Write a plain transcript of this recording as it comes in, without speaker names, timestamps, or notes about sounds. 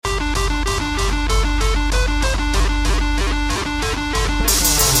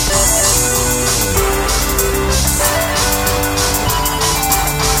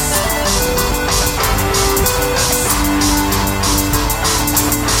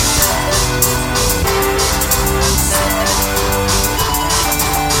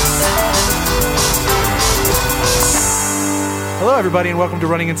everybody, and welcome to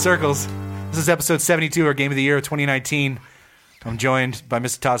Running in Circles. This is episode 72, our Game of the Year of 2019. I'm joined by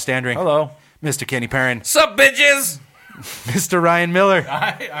Mr. Todd Standring. Hello. Mr. Kenny Perrin. Sup, bitches? Mr. Ryan Miller.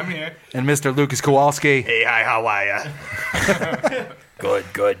 Hi, I'm here. And Mr. Lucas Kowalski. Hey, hi, how are ya? Good.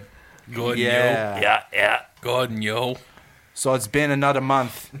 Good, Yeah. Yeah. Good, yo. So it's been another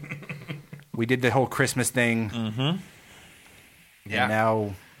month. We did the whole Christmas thing. Mm-hmm. Yeah. And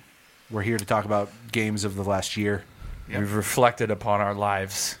now we're here to talk about games of the last year. We've reflected upon our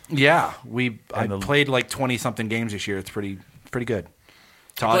lives. Yeah. I the- played like 20-something games this year. It's pretty good.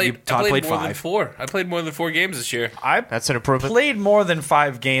 I Todd played more than 5. 4. I played more than 4 games this year. I That's an improvement. played more than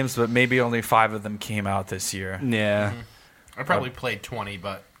 5 games, but maybe only 5 of them came out this year. Yeah. I probably played 20,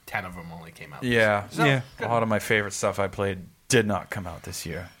 but 10 of them only came out. Yeah. Yeah. A lot of my favorite stuff I played did not come out this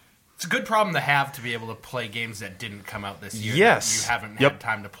year. It's a good problem to have to be able to play games that didn't come out this year. Yes. That you haven't Yep. had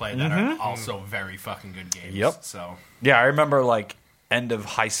time to play that are also very fucking good games. Yep. So Yeah, I remember like end of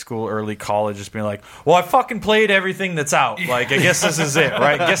high school, early college, just being like, well, I fucking played everything that's out. Like, I guess this is it,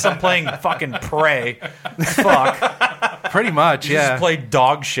 right? I guess I'm playing fucking Prey. Fuck. Pretty much, You yeah. just play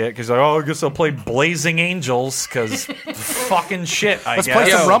dog shit because like, oh, I guess I'll play Blazing Angels because fucking shit. Let's guess. play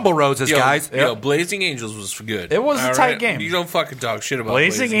some Yo, Rumble Roses, guys. Yo, Blazing Angels was good. It was a All tight game. You don't fucking talk shit about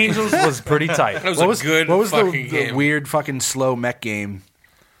Blazing Angels was pretty tight. That was a good what was fucking the game. weird fucking slow mech game?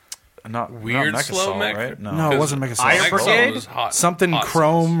 Not Weird not slow Mechasol, mech? right? No, it wasn't Mech Assault. Iron Mech Brigade? Assault was hot. Something hot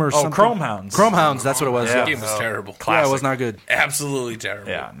Chrome or Oh, something. Chrome Hounds. Chrome Hounds, that's what it was. Yeah. That game was terrible. Yeah, it was not good. Absolutely terrible.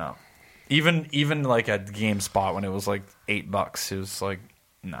 Yeah, no. Even like at GameSpot when it was like $8, it was like,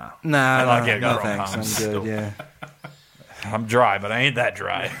 nah. Nah, I'm not getting no Chrome thanks. Hounds. I'm good, yeah. I'm dry, but I ain't that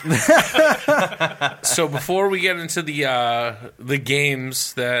dry. So before we get into the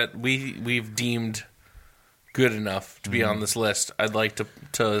games that we've deemed good enough to be on this list, I'd like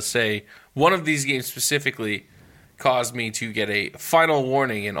to say one of these games specifically caused me to get a final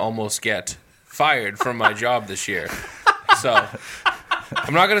warning and almost get fired from my job this year. So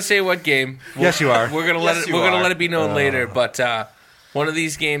I'm not going to say what game. Yes, you are. We're gonna let it be known later. But one of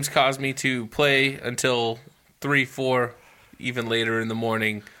these games caused me to play until 3, 4, even later in the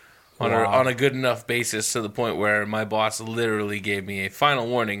morning on a good enough basis to the point where my boss literally gave me a final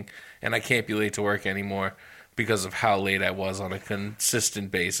warning, and I can't be late to work anymore because of how late I was on a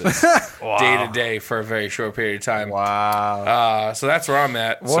consistent basis, day to day for a very short period of time. Wow. So that's where I'm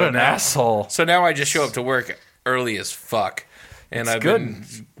at. What an asshole. So now I just show up to work early as fuck. And I've good.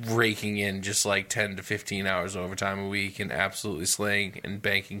 been raking in just like 10 to 15 hours overtime a week and absolutely slaying and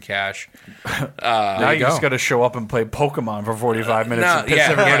banking cash. Now you go. just got to show up and play Pokemon for 45 minutes no, and piss yeah,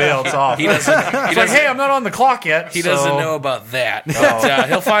 everybody yeah. else off. He doesn't. He It's like, doesn't, hey, I'm not on the clock yet. he doesn't know about that. But,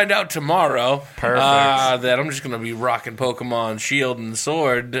 he'll find out tomorrow. Perfect. That I'm just going to be rocking Pokemon Shield and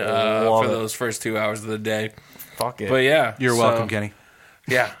Sword Love for it. those first 2 hours of the day. Fuck it. But yeah, You're so- welcome, Kenny.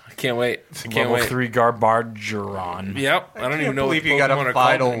 Yeah, I can't wait. I can't Level wait. 3 Garbargeron. Yep, I don't even know believe what you got Pokemon a are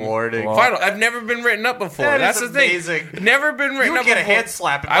final called anymore. warning. Final. I've never been written up before. That That's is the thing. amazing. Never been written You up would get a before. hand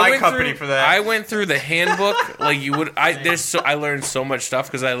slap in I my went company through- for that. I went through the handbook like you would. I learned so much stuff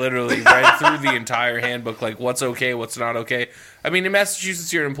because I literally read through the entire handbook, like what's okay, what's not okay. I mean, in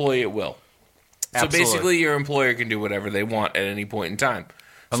Massachusetts, you're an employee at will. So Absolutely. basically, your employer can do whatever they want at any point in time.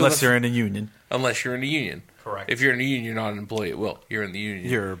 Unless you're in a union. unless you're in a union. Correct. If you're in a union, you're not an employee at will. You're in the union.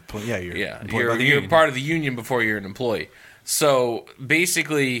 You're Yeah, employed by you're the you're union. part of the union before you're an employee. So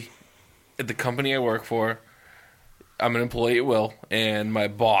basically, at the company I work for, I'm an employee at will, and my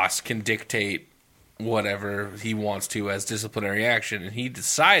boss can dictate whatever he wants to as disciplinary action. And he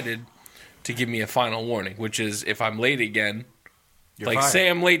decided to give me a final warning, which is if I'm late again, fired. say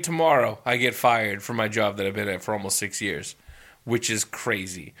I'm late tomorrow, I get fired from my job that I've been at for almost 6 years, which is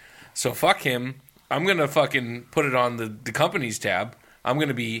crazy. So fuck him. I'm going to fucking put it on the company's tab. I'm going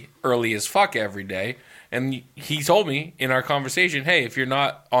to be early as fuck every day. And he told me in our conversation, hey, if you're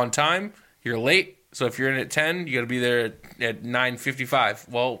not on time, you're late. So if you're in at 10, you got to be there at 9:55.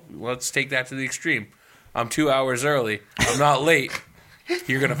 Well, let's take that to the extreme. I'm 2 hours early. I'm not late.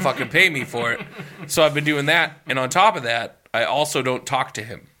 You're going to fucking pay me for it. So I've been doing that. And on top of that, I also don't talk to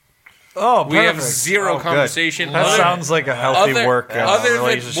him. Oh, We have perfect. zero good. conversation. That sounds like a healthy work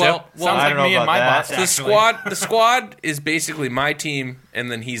relationship. Sounds I like don't know me and about my that. boss. The actually. squad is basically my team,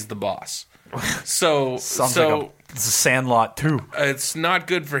 and then he's the boss. So Sounds like it's a Sandlot too. it's not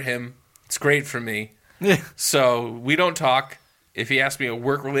good for him. It's great for me. Yeah. So we don't talk. If he asks me a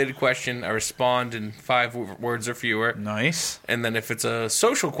work-related question, I respond in 5 words or fewer. Nice. And then if it's a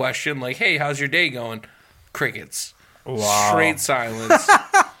social question, like, hey, how's your day going? Crickets. Wow. Straight silence.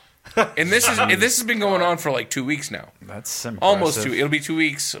 And this has been going on for like 2 weeks now. That's impressive. Almost 2. It'll be 2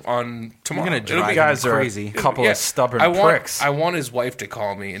 weeks on tomorrow. You're gonna It'll drive be him guys are crazy. a couple Yeah. of stubborn I want, pricks. I want his wife to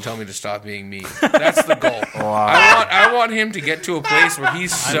call me and tell me to stop being mean. That's the goal. I want him to get to a place where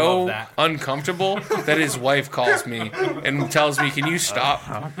he's love so that. uncomfortable that his wife calls me and tells me, "Can you stop?"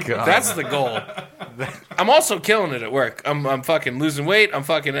 God. That's the goal. I'm also killing it at work. I'm fucking losing weight. I'm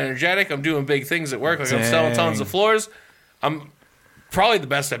fucking energetic. I'm doing big things at work. Like I'm selling tons Dang. of floors. I'm probably the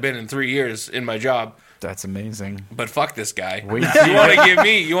best I've been in 3 years in my job. That's amazing. But fuck this guy. Wait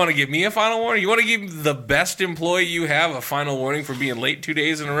You want to give me a final warning? You want to give the best employee you have a final warning for being late 2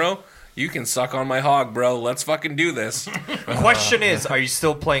 days in a row? You can suck on my hog, bro. Let's fucking do this. Question is, are you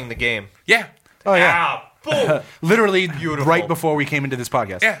still playing the game? Yeah. Oh yeah, Boom. literally Beautiful. right before we came into this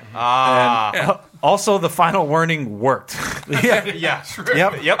podcast. Yeah. Also, the final warning worked. yeah. Yeah.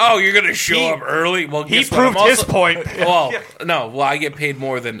 Yep. Yep. Oh, you're gonna show He- up early? Well, He guess what? I'm proved his also- point. Well, no. Well, I get paid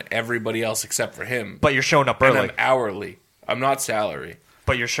more than everybody else except for him. But you're showing up And early. I'm hourly. I'm not salary.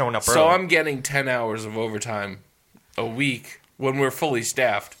 But you're showing up early. So I'm getting 10 hours of overtime a week when we're fully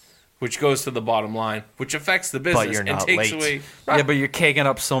staffed, which goes to the bottom line, which affects the business you're and not takes late. away. Yeah, but you're caking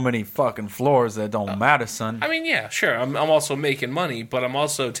up so many fucking floors that don't matter, son. I mean, yeah, sure. I'm also making money, but I'm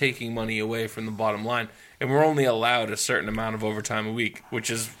also taking money away from the bottom line. And we're only allowed a certain amount of overtime a week,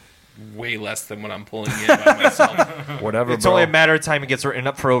 which is way less than what I'm pulling in by myself. Whatever, it's bro. only a matter of time it gets written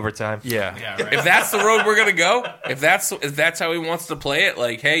up for overtime. Yeah. Yeah, right. If that's the road we're gonna go, if that's how he wants to play it,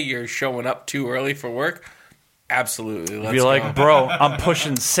 like, hey, you're showing up too early for work, absolutely. Let's Be go. like, bro, I'm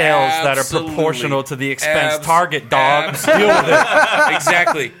pushing sales that are Absolutely. proportional to the expense Abs- target, dog. abs- Deal with it.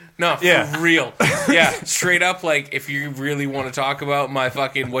 Exactly. No, Yeah. for real. Yeah, straight up, like, if you really want to talk about my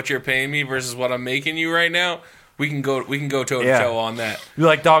fucking what you're paying me versus what I'm making you right now, we can go toe to Yeah. toe on that. Be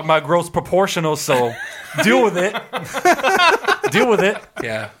like, dog, my growth's proportional, so deal with it. Deal with it,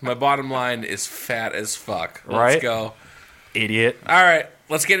 Yeah, my bottom line is fat as fuck. Let's Right. go. idiot. All right,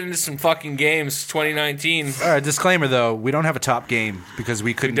 let's get into some fucking games. 2019. All right, disclaimer though, we don't have a top game because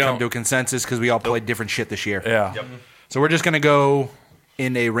we couldn't We don't. come to a consensus because we all played different shit this year. Yeah. So we're just gonna go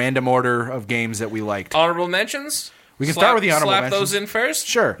in a random order of games that we liked. Honorable mentions. We can start with the honorable slap mentions. those in first.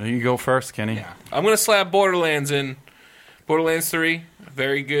 Sure. You go first, Kenny. I'm gonna slap Borderlands in. Borderlands 3,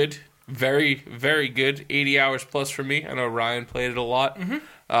 very good, very very good. 80 hours plus for me. I know Ryan played it a lot.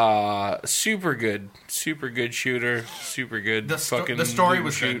 Super good shooter. Super good. The story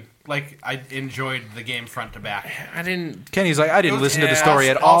was good. Like, I enjoyed the game front to back. I didn't. Kenny's like, I didn't It was- listen to the story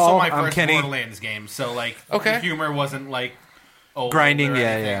at also all. my I'm first Kenny. Borderlands game, so like Okay. the humor wasn't like old Grinding, or yeah,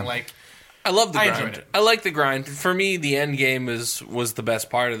 anything. yeah. Like I love the I grind. enjoyed it. I like the grind. For me, the end game was the best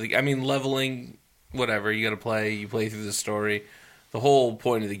part of the. I mean, leveling, whatever you got to play. You play through the story. The whole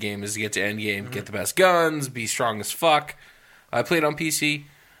point of the game is to get to end game, get the best guns, be strong as fuck. I played on PC,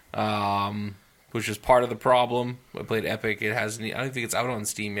 which is part of the problem. I played Epic. It hasn't. I don't think it's out on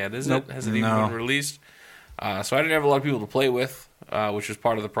Steam yet, is Nope. it? Has it even No. been released? So I didn't have a lot of people to play with, which was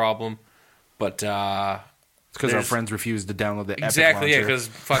part of the problem. But It's because our There's- friends refused to download the exactly, yeah, Epic launcher. because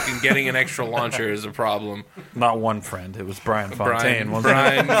fucking getting an extra launcher is a problem. Not one friend. It was Brian Fontaine, Brian, wasn't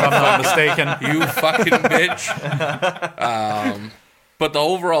it? If I'm not mistaken. You fucking bitch. But the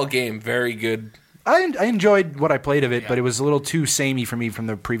overall game, very good. I enjoyed what I played of it, but it was a little too samey for me from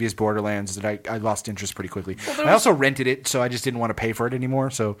the previous Borderlands that I lost interest pretty quickly. I also rented it, so I just didn't want to pay for it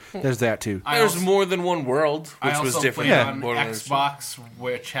anymore. So there's that too. There's more than one world, which I also was different played than on Borderlands. Xbox,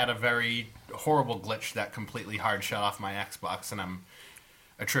 which had a very horrible glitch that completely hard shut off my Xbox, and I'm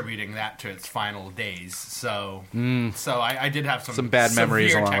attributing that to its final days. So, I did have some bad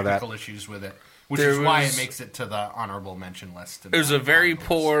memories severe along with that. technical issues with it, which There is why was- it makes it to the honorable mention list. There's a very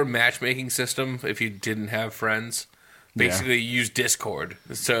poor matchmaking system if you didn't have friends. Basically, you use Discord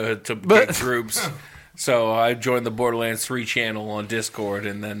to get groups. So I joined the Borderlands 3 channel on Discord,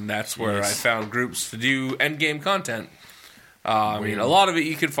 and then that's where I found groups to do endgame content. I mean, a lot of it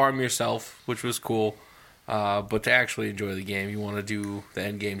you could farm yourself, which was cool. But to actually enjoy the game, you want to do the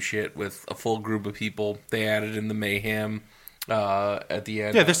endgame shit with a full group of people. They added in the mayhem at the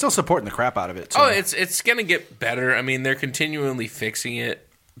end. Yeah, they're still supporting the crap out of it. So Oh, it's gonna get better. I mean, they're continually fixing it.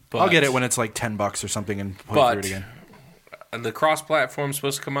 But I'll get it when it's like $10 or something and play But- through it again. and the cross-platform's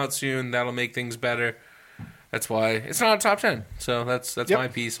supposed to come out soon. That'll make things better. That's why it's not a top 10. So that's Yep. my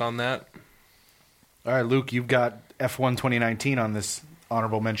piece on that. All right, Luke, you've got F1 2019 on this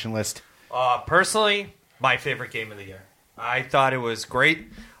honorable mention list. Personally, my favorite game of the year. I thought it was great.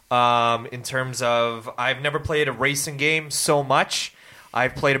 In terms of, I've never played a racing game so much.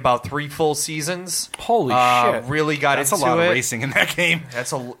 I've played about 3 full seasons. Holy shit. Really got That's a into lot it. of racing in that game.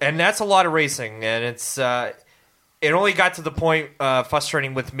 That's a lot of racing, and it's it only got to the point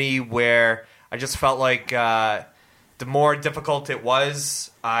frustrating with me where I just felt like the more difficult it was,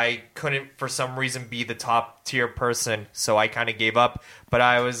 I couldn't for some reason be the top tier person, so I kind of gave up. But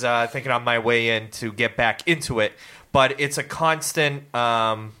I was thinking on my way in to get back into it. But it's a constant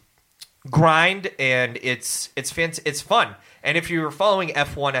grind, and it's fun. And if you're following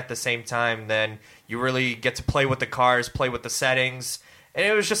F1 at the same time, then you really get to play with the cars, play with the settings. And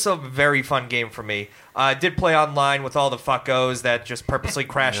it was just a very fun game for me. I did play online with all the fuckos that just purposely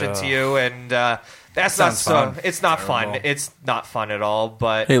crash into you, and that's not Sounds so. fun. It's not fun. It's not fun at all.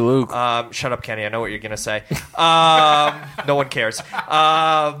 But Hey, Luke. shut up, Kenny. I know what you're gonna say. No one cares.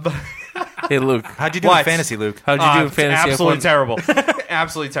 Hey, Luke. How'd you do What? in fantasy, Luke? How'd you do in fantasy? Absolutely F1? terrible.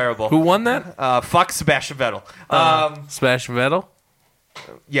 Absolutely terrible. Who won that? Fuck Sebastian Vettel. Smash Vettel?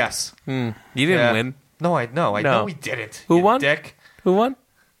 Yes. You didn't Yeah. win. No, I know. I No. know we didn't. Who you won? Dick. Who won?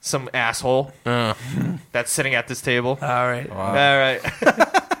 Some asshole that's sitting at this table. All right. All right.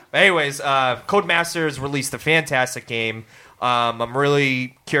 Anyways, Codemasters released a fantastic game. I'm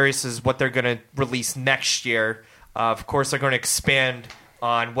really curious as what they're going to release next year. Of course, they're going to expand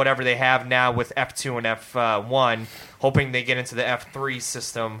on whatever they have now with F2 and F1, hoping they get into the F3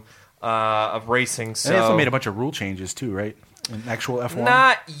 system of racing. So And they also made a bunch of rule changes too, right? In actual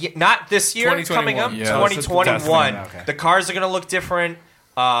F1. not this year. Coming up, 2021. Yeah, this is the 2021. testing, okay. The cars are going to look different.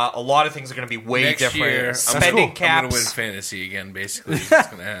 A lot of things are going to be way Next different. year, Spending I'm caps. going to win fantasy again. Basically, is what's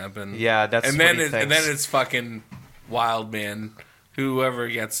going to happen. Yeah, that's and what then he and thinks. then it's fucking wild man. Whoever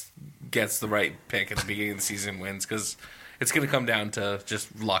gets the right pick at the beginning of the season wins, because it's going to come down to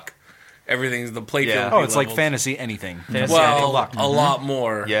just luck. Everything's the playfield. Yeah. will Oh, be it's like leveled. fantasy anything. Fantasy Well, luck. a lot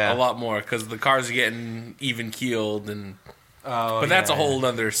more. Yeah. a lot more, because the cars are getting even keeled, and Oh, but that's yeah, a whole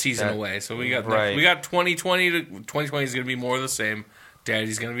other season That- away. So we got right. 2020 to 2020 is going to be more of the same.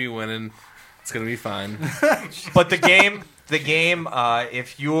 Daddy's going to be winning. It's going to be fine. But the game,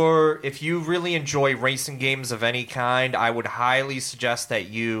 if you really enjoy racing games of any kind, I would highly suggest that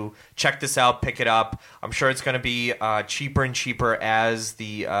you check this out, pick it up. I'm sure it's going to be cheaper and cheaper as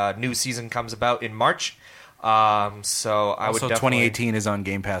the new season comes about in March. So I would Also, definitely 2018 is on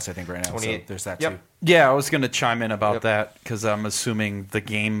Game Pass, I think, right now. So 28 there's that Yep. too. Yeah, I was going to chime in about Yep. that because I'm assuming the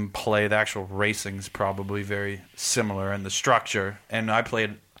gameplay, the actual racing is probably very similar in the structure. And I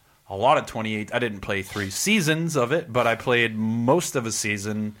played a lot of 28. I didn't play 3 seasons of it, but I played most of a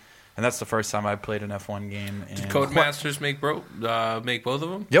season, and that's the first time I played an F1 game. And Codemasters make both of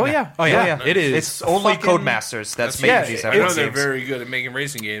them. Oh yeah, Oh, yeah. It is. It's only fucking- Codemasters that's That's- making yeah, these I know F1 they're games. very good at making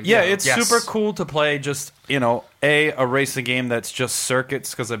racing games. Yeah, it's Yes. super cool to play just, a racing game that's just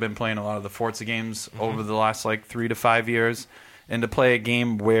circuits, because I've been playing a lot of the Forza games over the last, 3 to 5 years, and to play a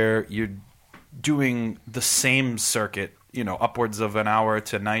game where you're doing the same circuit, upwards of an hour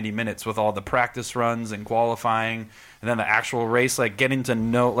to 90 minutes with all the practice runs and qualifying, and then the actual race, getting to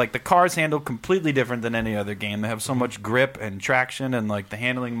know, the cars handle completely different than any other game. They have so much grip and traction, and, the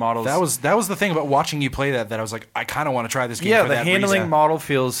handling models. That was the thing about watching you play that I was like, I kind of want to try this game. Yeah, for the that handling reason. model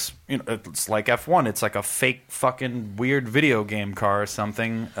feels, it's like F1. It's like a fake fucking weird video game car or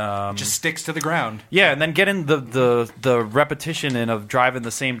something. just sticks to the ground. Yeah, and then getting the repetition in of driving the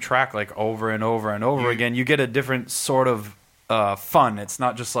same track over and over and over again, you get a different sort of fun. It's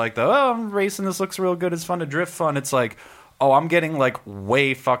not just I'm racing, this looks real good, it's fun to drift fun. It's I'm getting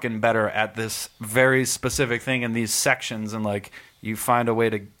way fucking better at this very specific thing in these sections, and you find a way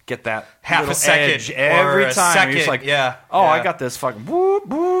to get that Half little a second edge or every a time. You're just second, yeah. oh, Yeah. I got this fucking whoop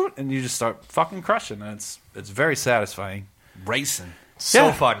whoop, and you just start fucking crushing. And it's very satisfying. Racing. So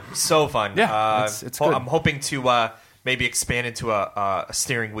Yeah. fun, so fun. Yeah, it's good. I'm hoping to maybe expand into a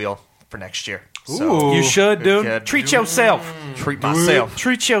steering wheel for next year. So You should, dude. Good. Treat yourself. treat myself.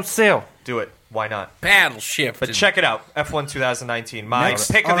 Treat yourself. Do it. Why not? Battleship. But check it out. F1 2019. My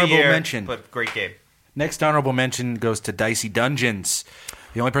Next pick of the honorable year. mention. But great game. Next honorable mention goes to Dicey Dungeons.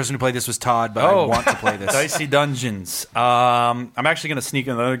 The only person who played this was Todd, but Oh. I want to play this. Dicey Dungeons. I'm actually going to sneak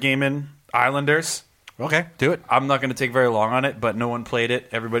another game in. Islanders. Okay, do it. I'm not going to take very long on it, but no one played it.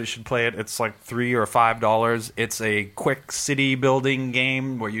 Everybody should play it. It's $3 or $5. It's a quick city building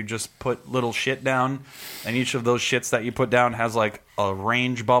game where you just put little shit down, and each of those shits that you put down has a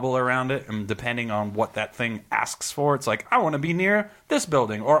range bubble around it, and depending on what that thing asks for, it's I want to be near this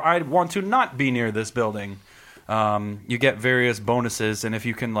building, or I want to not be near this building. You get various bonuses, and if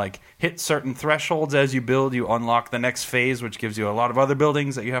you can hit certain thresholds as you build, you unlock the next phase, which gives you a lot of other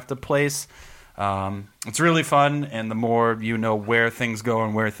buildings that you have to place. It's really fun, and the more you know where things go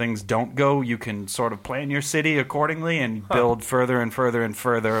and where things don't go, you can sort of plan your city accordingly and build further and further and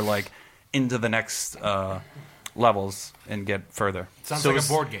further, into the next levels and get further. Sounds So like it's-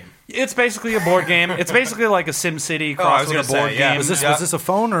 a board game. It's basically a board game. It's basically like a SimCity Oh, I was cross with a gonna board say, yeah. game. Was this a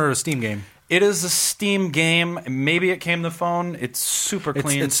phone or a Steam game? It is a Steam game. Maybe it came to the phone. It's super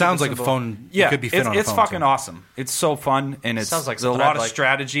clean. It sounds super like a simple. phone. Yeah, It could be fit on a it's phone, fucking too. awesome. It's so fun, and it's Sounds like there's a something lot I'd of like.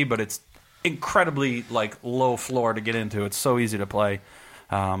 strategy, but it's incredibly like low floor to get into. It's so easy to play,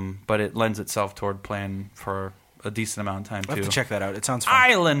 but it lends itself toward playing for a decent amount of time I too. have to check that out. It sounds fun.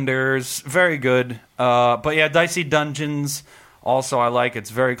 Islanders, very good. But yeah, Dicey Dungeons. Also, I like. It's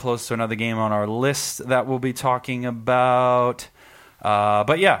very close to another game on our list that we'll be talking about.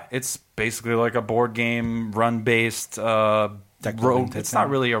 But yeah, it's basically like a board game, run-based Deck building rogue. type It's not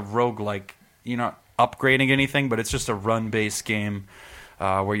thing. really a rogue-like. You're not upgrading anything, but it's just a run-based game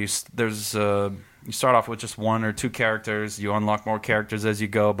where you start off with just one or two characters. You unlock more characters as you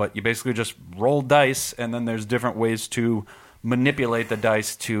go, but you basically just roll dice, and then there's different ways to manipulate the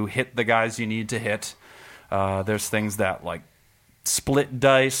dice to hit the guys you need to hit. There's things that like split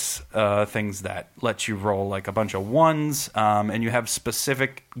dice, things that let you roll like a bunch of ones, and you have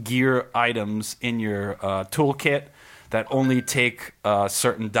specific gear items in your toolkit that only take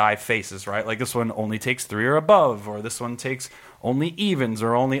certain die faces, right? Like this one only takes 3 or above, or this one takes only evens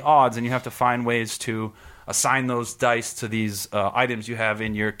or only odds, and you have to find ways to assign those dice to these items you have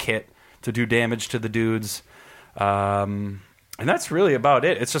in your kit to do damage to the dudes. And that's really about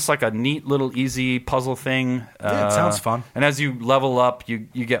it. It's just like a neat little easy puzzle thing. Yeah, it sounds fun. And as you level up, you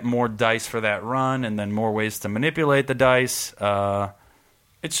get more dice for that run, and then more ways to manipulate the dice.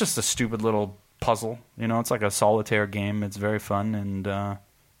 It's just a stupid little puzzle. You know, it's like a solitaire game. It's very fun, and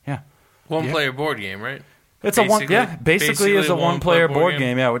yeah. One-player board game, right? It's basically is a one-player board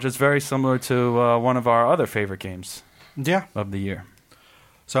game, yeah, which is very similar to one of our other favorite games Yeah. of the year.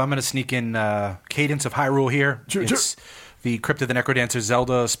 So I'm going to sneak in Cadence of Hyrule here. It's the Crypt of the Necrodancer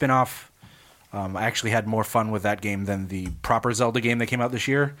Zelda spin-off. I actually had more fun with that game than the proper Zelda game that came out this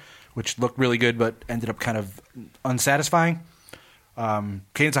year, which looked really good but ended up kind of unsatisfying.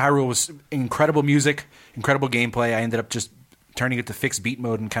 Cadence of Hyrule was incredible music, incredible gameplay. I ended up just turning it to fixed beat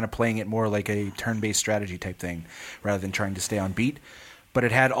mode and kind of playing it more like a turn-based strategy type thing rather than trying to stay on beat. But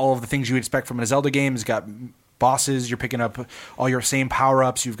it had all of the things you would expect from a Zelda game. It's got bosses, you're picking up all your same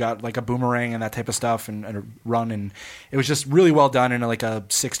power-ups, you've got like a boomerang and that type of stuff and a run, and it was just really well done in like a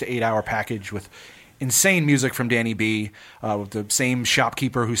 6 to 8 hour package with insane music from Danny B, with the same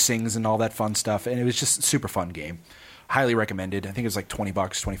shopkeeper who sings and all that fun stuff, and it was just a super fun game. Highly recommended. I think it was like $20,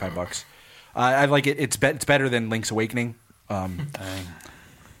 $25. I like it. It's better than Link's Awakening.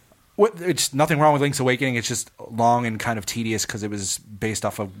 It's nothing wrong with Link's Awakening. It's just long and kind of tedious because it was based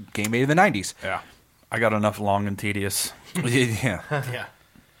off a game made in the 90s. Yeah. I got enough long and tedious. Yeah. Yeah.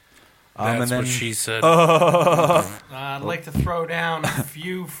 That's and then, what she said. I'd like to throw down a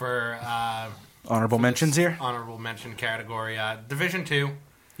few for honorable mentions here. honorable mention category. Division 2.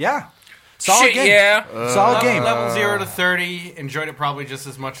 Yeah. Solid Shit, game. yeah. Solid game. Level 0 to 30. Enjoyed it probably just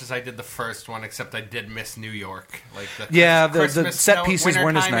as much as I did the first one, except I did miss New York. Like the Christmas set pieces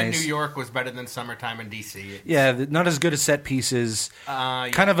weren't as wintertime nice. in New York was better than summertime in DC. Yeah, not as good as set pieces.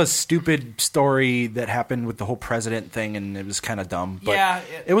 Kind of a stupid story that happened with the whole president thing, and it was kind of dumb. But Yeah,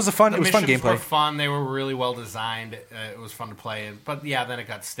 it was fun the gameplay. missions were fun. They were really well designed. It was fun to play. But yeah, then it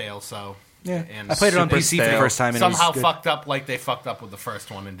got stale. So Yeah, and I played it on super PC for the stale. first time, and somehow it was good. fucked up like they fucked up with the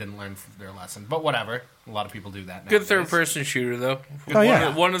first one and didn't learn their lesson. But whatever, a lot of people do that. Good nowadays. third-person shooter, though. Oh,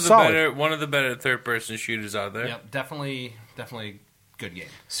 yeah. One of the Solid. better third-person shooters out there. Yep, definitely good game.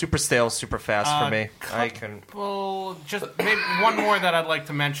 Super stale, super fast for me. I can. Well, just maybe one more that I'd like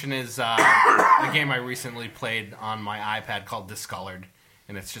to mention is a game I recently played on my iPad called Discolored,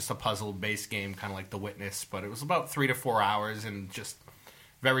 and it's just a puzzle-based game, kind of like The Witness, but it was about 3 to 4 hours and just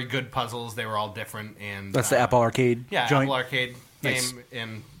very good puzzles. They were all different, and That's the Apple Arcade yeah, joint. Apple Arcade game, Nice.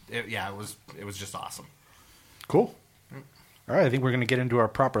 and it was just awesome. Cool. All right, I think we're going to get into our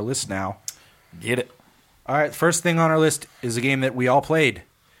proper list now. Get it. All right, first thing on our list is a game that we all played.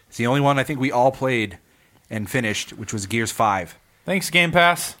 It's the only one I think we all played and finished, which was Gears 5. Thanks, Game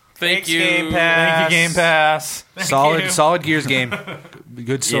Pass. Thank you. Game Pass. Thank you, Game Pass. Solid Gears game.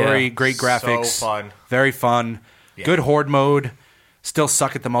 Good story, Yeah. great graphics. So fun. Very fun. Yeah. Good horde mode. Still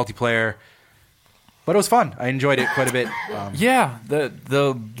suck at the multiplayer. But it was fun. I enjoyed it quite a bit. Yeah,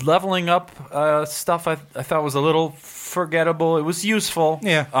 the leveling up stuff I thought was a little forgettable. It was useful.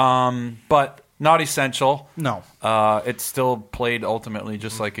 Yeah. But not essential. No. It still played ultimately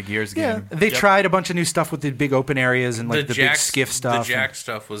just like a Gears Yeah, game. they tried a bunch of new stuff with the big open areas and like the big skiff stuff. The Jack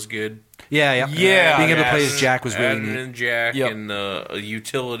stuff was good. Yeah. Yeah, Being able to play Adding- as Jack was really adding neat. in Jack Yep. and the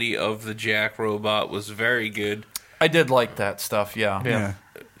utility of the Jack robot was very good. I did like that stuff, yeah. Yeah.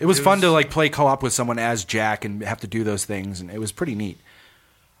 It was fun to like play co-op with someone as Jack and have to do those things, and it was pretty neat.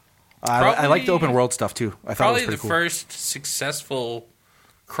 I like the open world stuff too. I thought it was Probably pretty the cool. first successful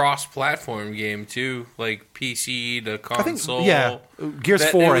cross-platform game too, like PC to I console. think Gears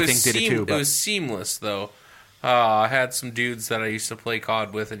That- 4 it I think did it too. It But was seamless though. I had some dudes that I used to play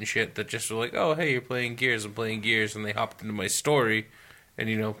COD with and shit that just were like, "Oh, hey, you're playing Gears. I'm playing Gears," and they hopped into my story,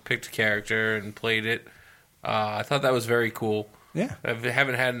 and picked a character and played it. I thought that was very cool. yeah, I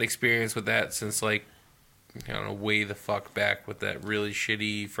haven't had an experience with that since like I don't know, way the fuck back with that really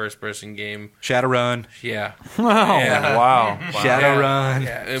shitty first-person game. Shadowrun, Yeah, Oh, wow. Shadowrun.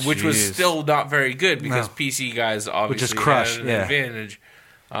 yeah, which was Jeez. still not very good because No. PC guys obviously Crush, had an yeah. advantage.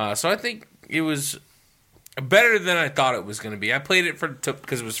 So I think it was better than I thought it was going to be. I played it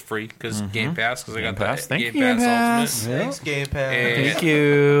because it was free because Game Pass because I got Game Pass. that Thank Game you, Game Pass Pass. Ultimate. Thanks, Game Pass. And Thank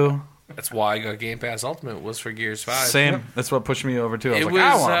you. that's why I got Game Pass Ultimate was for Gears 5. Same. That's what pushed me over too. I was It like,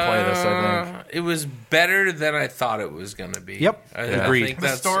 I want to play this. I think it was better than I thought it was going to be. Yep. I Agreed. think The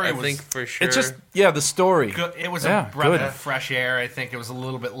that's, story I was- think for sure. it's just the story. Good. It was Yeah, a breath good. of fresh air. I think it was a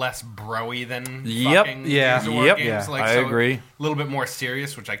little bit less broy than Yep. fucking Yeah. Gears of War Yep. games. Yeah. Like, I so agree. A little bit more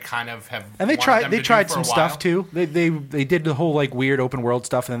serious, which I kind of have. And they wanted tried. them They to do tried for some a while. stuff too. They did the whole like weird open world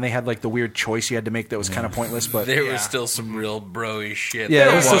stuff, and then they had like the weird choice you had to make that was kind of pointless. But there Yeah. was still some real broy shit. Yeah,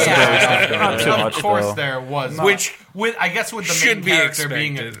 There it was still was. some Yeah. stuff going on. Not too Of much, course, though. there was, Which with I guess with the should main be character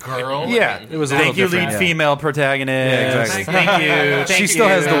being a expected. girl. Yeah, It was a Thank you, little lead different, yeah. female protagonist. Yeah, exactly. Thank you. She Thank still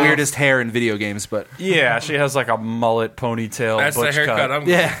has the you. weirdest hair in video games, but Yeah, she has like a mullet ponytail. that's the butch haircut cut. I'm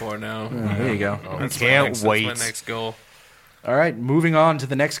Yeah. going for now. there you go. That's Can't my next, wait. That's my next goal. All right, moving on to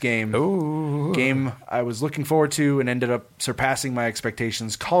the next game. Ooh. Game I was looking forward to and ended up surpassing my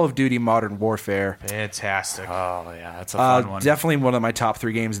expectations. Call of Duty Modern Warfare. Fantastic. Oh yeah, that's a fun one. Definitely one of my top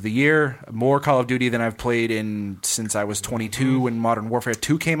 3 games of the year. More Call of Duty than I've played in since I was 22 when Modern Warfare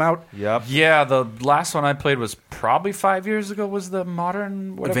 2 came out. Yep. Yeah, the last one I played was probably 5 years ago. Was the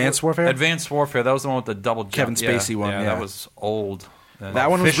modern Advanced Warfare? Advanced Warfare. That was the one with the double jump. Kevin Spacey one, yeah. that was old. That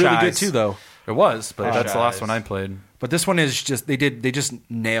one was Fish really good Eyes. too, though. It was, but that's the last Eyes. one I played. But this one is just they just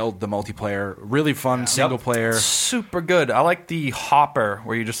nailed the multiplayer. Really fun single player. Super good. I like the hopper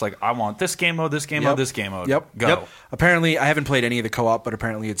where you're just like, I want this game mode, this game Yep. mode, this game mode. Yep. Go. Yep. Apparently, I haven't played any of the co-op, but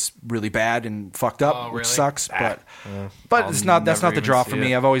apparently it's really bad and fucked up, Oh, which really? sucks. But I'll it's not. That's never not the even draw see for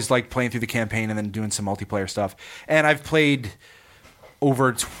me. it. I've always liked playing through the campaign and then doing some multiplayer stuff. And I've played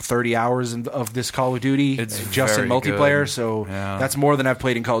over 30 hours of this Call of Duty It's just in very multiplayer. good. So Yeah. that's more than I've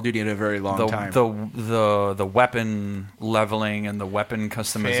played in Call of Duty in a very long time. The weapon leveling and the weapon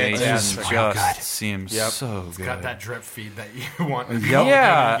customization Fantastic. just seems so good. Got that drip feed that you want. Yep.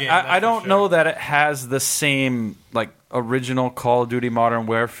 Yeah, Game, I that's don't for know sure. that it has the same like original Call of Duty Modern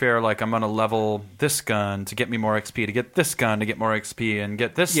Warfare. Like I'm gonna level this gun to get me more XP, to get this gun to get more XP, and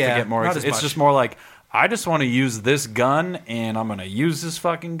get this Yeah, to get more. not XP. as It's much. just more like I just want to use this gun, and I'm gonna use this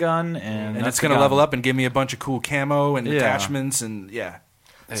fucking gun, and and that's it's going to the gun. level up and give me a bunch of cool camo and Yeah. attachments and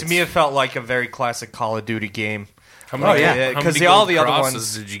To me, it felt like a very classic Call of Duty game. How many, yeah. how 'cause many all gold the other crosses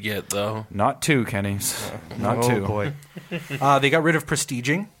ones- did you get though? Not two, Kenny. Not Oh two. boy. They got rid of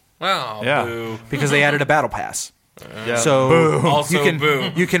prestiging Wow, Yeah. boo. because they added a battle pass. Yeah. So Also you can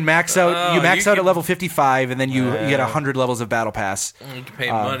boo. you can max out Oh, you max you out can- at level 55 and then you get 100 levels of battle pass. You can pay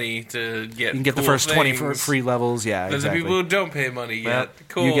money to get. You can get the cool first 20 things. free levels. Yeah, There's exactly. the people who don't pay money yet.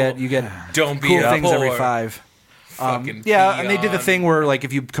 Cool. You get don't be cool a things poor. every 5. Fucking Yeah, and they did the peon. thing where like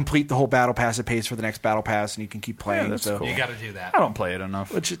if you complete the whole battle pass, it pays for the next battle pass, and you can keep playing. that's so, cool. You got to do that. I don't play it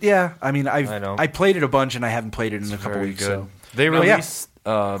enough. which I mean I know. I played it a bunch and I haven't played it in a couple Very weeks. good. So They Oh, yeah. released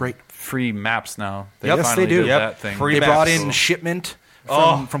Great. free maps now. Yep. Yes, finally they do. did Yep. that thing. Free they maps. brought in Cool. shipment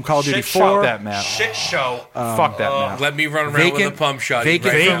Oh, from Call of Duty shit 4. Fuck that map. Shit show. Fuck that map. Let me run around Vacant- with a pump shotty.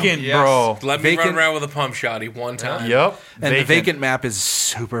 vacant- right now. Vacant, Yes. bro. Let me run Vacant- around with a pump shotty one time. Yep. And the vacant map is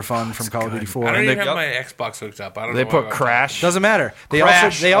super fun from Call of Duty 4. I don't And even they- have my Xbox hooked up. I don't They know put why. Crash. Doesn't matter. They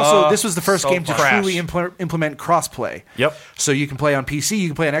Crash. also this was the first So game to fun. truly implement crossplay. Yep. So you can play on PC, you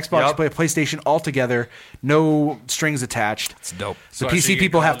can play on Xbox, you Yep. can play PlayStation all together, no strings attached. It's dope. So The I should PC get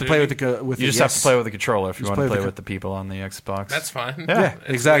people Call have of to play with Duty? the You just have to play with the controller if you want play to with play the with the people on the Xbox. That's fine. Yeah, It's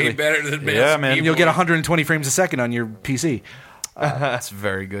exactly. Way better than Yeah, man. people. You'll get 120 frames a second on your PC. That's a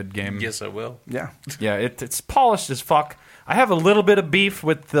very good game. Yes, I will. Yeah. Yeah, it's polished as fuck. I have a little bit of beef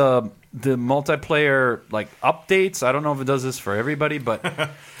with the multiplayer like updates. I don't know if it does this for everybody, but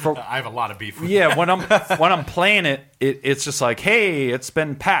for I have a lot of beef with yeah, when I'm playing it's just like, hey, it's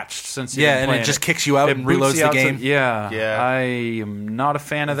been patched since you've Yeah, been and it playing just kicks you out and boots reloads you the out to- game. yeah, Yeah. I am not a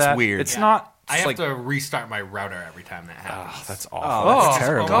fan of that. weird. It's Yeah. not. I It's have like to restart my router every time that happens. that's Oh, awful. that's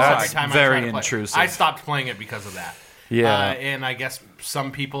terrible. Almost That's every time I very try to play. intrusive. I stopped playing it because of that. Yeah. And I guess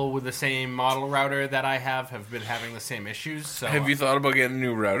some people with the same model router that I have been having the same issues. So Have you thought about getting a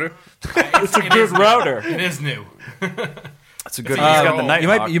new router? it's a good router. It is new. It's a good. It's He's a got the year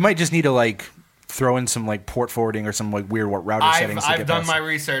night. You might just need to like throw in some like port forwarding or some like weird router settings. to I've get done past my it.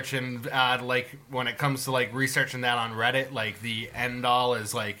 research, and like when it comes to like researching that on Reddit, like the end all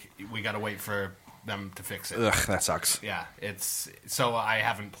is like we got to wait for them to fix it. Ugh, that sucks. Yeah, it's so I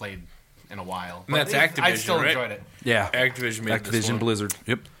haven't played in a while. And that's I Activision, still right? enjoyed it. Yeah, Activision made this Activision one. Blizzard.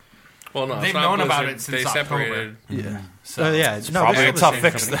 Yep. Well, no, it's They've not known about Blizzard. it since They October. separated. Yeah. So yeah. No, Probably they're a still tough the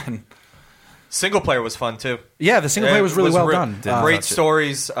same fix company. then. Single player was fun too. Yeah, the single player was really well done. Great touch it.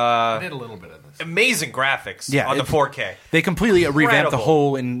 stories. I did a little bit of this. Amazing graphics Yeah, on the it- 4K. They completely revamped the Incredible.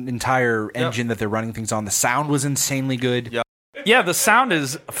 whole entire engine that they're running things on. The sound was insanely good. Yep. Yeah, the sound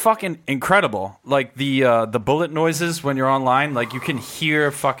is fucking incredible. Like the bullet noises when you're online, like you can hear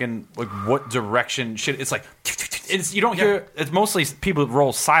fucking like what direction shit. It's like you don't hear. It's mostly people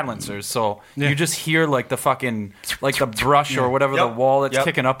roll silencers, so you just hear like the fucking like the brush or whatever the Yep. wall that's Yep.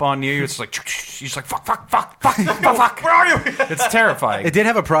 kicking up on you. It's like you're just like fuck. Where are you? It's terrifying. It did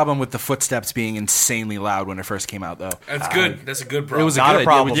have a problem with the footsteps being insanely loud when it first came out, though. That's good. That's a good problem. It was Not good. a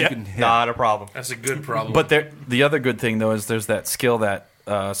problem. You can- Not a problem. That's a good problem. But the other good thing though is there's that skill that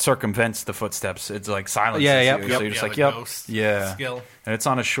circumvents the footsteps. It's like silences Yeah, yep, you. yep. So you're just Yeah, like, the yep, ghost yeah. skill. And it's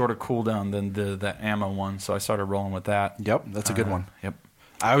on a shorter cooldown than the ammo one, so I started rolling with that. Yep, that's a good one. Yep.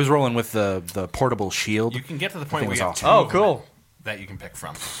 I was rolling with the portable shield. You can get to the thing point where was you have awesome. two Oh, of them cool. that you can pick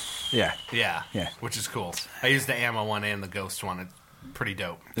from. Yeah, Yeah, Yeah. which is cool. I used the ammo one and the ghost one. It's pretty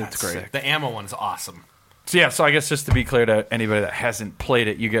dope. it's great. sick. The ammo one is awesome. So yeah, so I guess just to be clear to anybody that hasn't played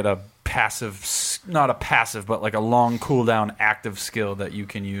it, you get a passive, not a passive, but like a long cooldown active skill that you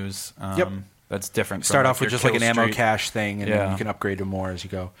can use. Yep. That's different. Start from, off with your just like an kill ammo streak. cache thing, and then Yeah. you can upgrade to more as you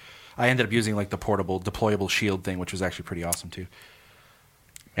go. I ended up using like the portable deployable shield thing, which was actually pretty awesome too.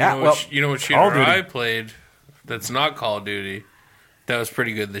 Yeah, you know well, you know what Call of shooter Duty. I played that's not Call of Duty that was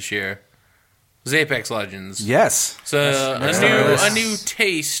pretty good this year? It was Apex Legends. yes. So a new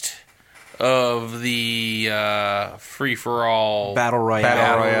taste of the free for all Battle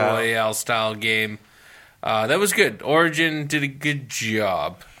Royale. Royale style game. That was good. Origin did a good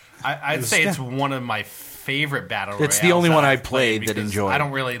job. I'd say it's one of my favorite battle royales. It's the only that one I've I've played that because enjoyed. I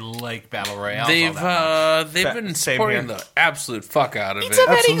don't really like battle royales. They've all that much. they've been Same supporting here. the absolute fuck out of it.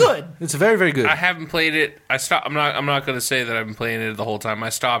 Very good. It's very, very good. I haven't played it. I stopped. I'm not going to say that I've been playing it the whole time. I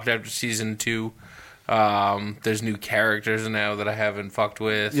stopped after season 2. There's new characters now that I haven't fucked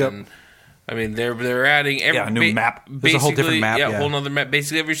with. Yep. And I mean, they're adding every Yeah, a new map. There's a whole different map, Yeah, yeah. a whole nother map.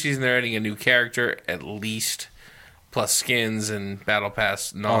 Basically, every season they're adding a new character at least, plus skins and battle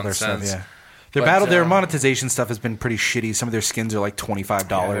pass all their nonsense. stuff, yeah. Their But, their uh, monetization stuff has been pretty shitty. Some of their skins are like $25.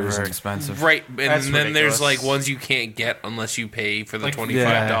 They're very and- expensive. Right, and That's then there's ridiculous. like ones you can't get unless you pay for the Like,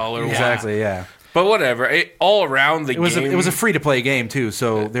 $25 one. exactly. Yeah, But whatever, all around the it was game, it was a free to play game too.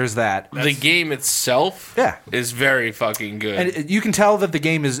 So there's that. the game itself, Yeah. is very fucking good. And you can tell that the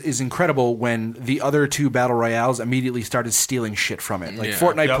game is incredible when the other two battle royales immediately started stealing shit from it. Like Yeah.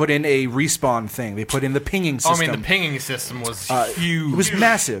 Fortnite Yep. put in a respawn thing. They put in the pinging Oh, I system. mean, the pinging system was huge. It was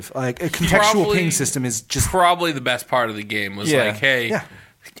massive. Like a contextual Probably- ping system is just Probably the best part of the game was Yeah. like, hey, Yeah.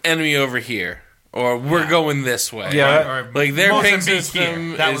 enemy over here, or we're going this way. Yeah. Or like their ping Mozambique system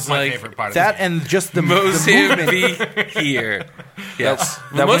here. That is was my like favorite part of that, the game. and just the movement. Mozambique here. Yes,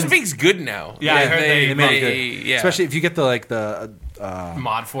 that Mozambique's good now. Yeah, I heard they made it good. yeah. Especially if you get the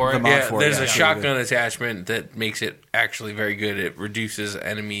mod for it. mod yeah, for it, there's yeah, a it's really shotgun attachment that makes it actually very good. It reduces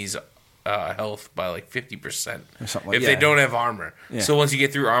enemies' health by like 50% Or something like if that. they don't have armor. Yeah. So once you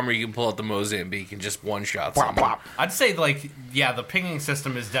get through armor, you can pull out the Mozambique and just one shot someone. I'd say, like, yeah, the pinging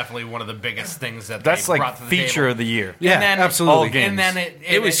system is definitely one of the biggest things that That's they like brought to the feature table. of the year. Yeah, And then, absolutely. all games. And then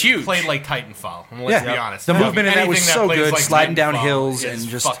it was huge. Played like Titanfall. Let's Yeah. be honest. The movement in that was Anything so plays good, like sliding down Titanfall hills is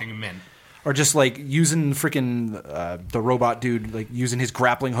and just- fucking mint. or just like using freaking the robot dude, like using his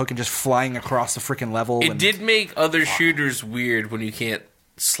grappling hook and just flying across the freaking level. It and, did make other shooters weird when you can't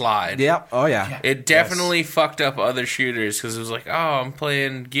slide. Yeah. Oh yeah. It definitely fucked up other shooters because it was like, oh, I'm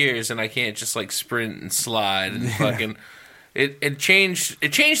playing Gears and I can't just like sprint and slide and fucking. It changed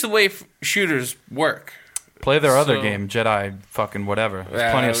the way shooters work. Play their other So- game, Jedi fucking whatever.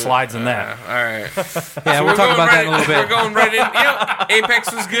 There's plenty of slides in that. All right. Yeah, we'll talk about that in a little We're bit. going right in.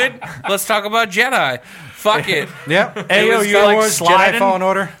 Apex was good. Let's talk about Jedi. Fuck it. Yeah. Hey, yo, Star you like Wars, Jedi sliding? Fallen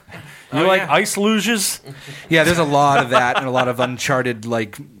Order. You like ice luges? Yeah, there's a lot of that and a lot of Uncharted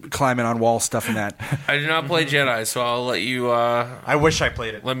like climbing on wall stuff in that. I did not play Jedi, so I'll let you I wish I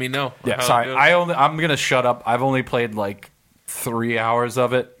played it. let me know. Yeah, how it sorry. goes. I'm gonna shut up. I've only played like 3 hours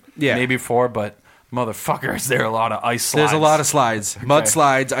of it. Yeah. Maybe 4, but Motherfucker, is there a lot of ice slides? There's a lot of slides, mud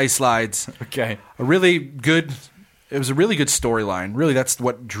slides, ice slides. Okay. It was a really good storyline. Really, that's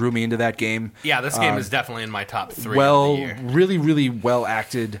what drew me into that game. Yeah, this game is definitely in my top 3 of the year. Really, really well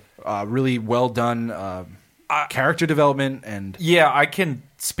acted. Really well done character development and Yeah, I can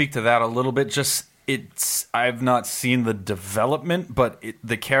speak to that a little bit. I've not seen the development, but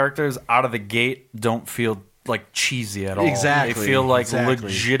the characters out of the gate don't feel like cheesy at all. Exactly. They feel like Exactly.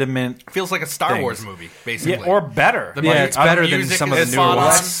 legitimate. Feels like a Star Things. Wars movie, basically. Yeah, or better. Yeah, it's better than music some of is the newer spot on.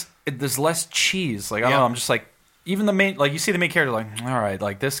 ones. There's less cheese. Like I don't Yeah. know. I'm just like even the main. Like you see the main character, like all right,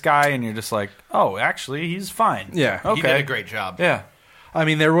 like this guy, and you're just like, oh, actually, he's fine. Yeah. Okay. He did a great job. Yeah. I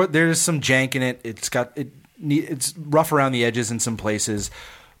mean, there's some jank in it. It's rough around the edges in some places,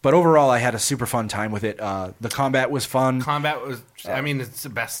 but overall, I had a super fun time with it. The combat was fun. Combat was, I mean, it's the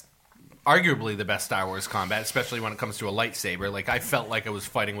best, arguably the best Star Wars combat, especially when it comes to a lightsaber. Like, I felt like I was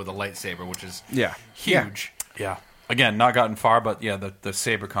fighting with a lightsaber, which is huge. Yeah. Again, not gotten far, but yeah, the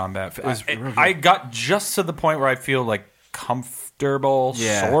saber combat. was real good. I got just to the point where I feel like comfortable,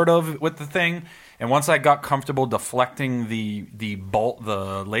 sort of, with the thing. And once I got comfortable deflecting the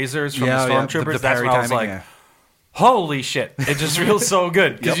lasers from the stormtroopers, that's parry when I was timing, like, holy shit! It just feels so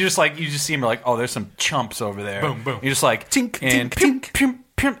good because you just see them like, oh, there's some chumps over there. Boom, boom. You're just like, Tink, and tink, pim, pim,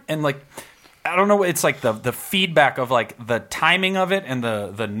 pim, and like. I don't know. It's like the feedback of like the timing of it and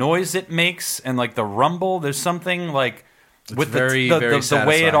the noise it makes and like the rumble. There's something like with very, the very way it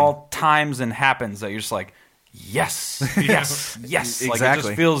satisfying. all times and happens that you're just like, yes, yes, yes. Like it Exactly.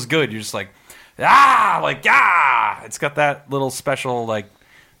 just feels good. You're just like, It's got that little special like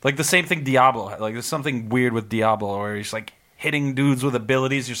the same thing Diablo. Like there's something weird with Diablo where you're just like hitting dudes with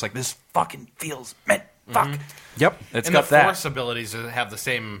abilities. You're just like, this fucking feels meant. Fuck. Yep. It's And got the that. Force abilities have the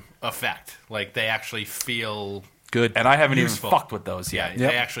same effect. Like, they actually feel... Good. And I haven't Useful. even fucked with those Yeah, yet.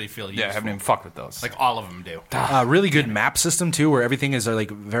 they actually feel useful. Yeah, I haven't even fucked with those. Like, all of them do. Really good map system too, where everything is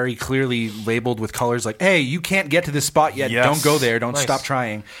like very clearly labeled with colors. Like, hey, you can't get to this spot yet. Yes. Don't go there. Don't Nice. stop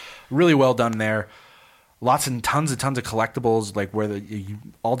trying. Really well done there. Lots and tons of collectibles, like where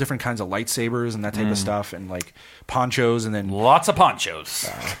all different kinds of lightsabers and that type of stuff, and like ponchos, and then Lots of ponchos.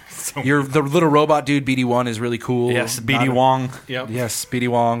 the little robot dude BD1 is really cool. Yes, BD Wong. Yep. Yes, BD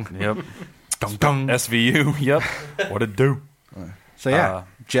Wong. Yep. Dun, dun. SVU. Yep. What it do? So yeah,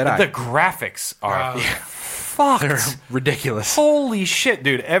 Jedi. The graphics are fucked. They're ridiculous. Holy shit,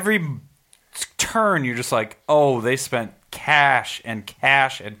 dude. Every turn, you're just like, oh, they spent cash and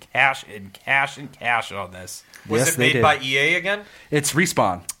cash and cash and cash and cash on this. Was Yes, it they made did. by EA again? It's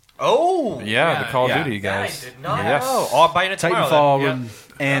Respawn. Oh, Yeah, the Call yeah. of Duty guys. I did not Yes. know. Oh, I'm buying it tomorrow. Titanfall then.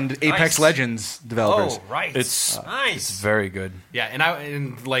 and Apex Nice. Legends developers. Oh, right. It's nice. very good. Yeah,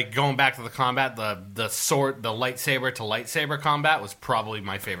 and like going back to the combat, the sword, the lightsaber to lightsaber combat was probably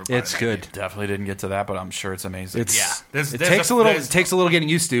my favorite part. It's of that good. game. Definitely didn't get to that, but I'm sure it's amazing. It's Yeah. There's- it there's takes a- a little. there's- It takes a little getting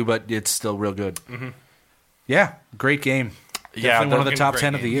used to, but it's still real good. Mm-hmm. Yeah, great game. Yeah, Definitely one of the fucking top great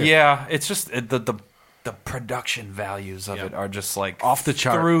 10 of the game. year. Yeah, it's just the production values of it are just like Off the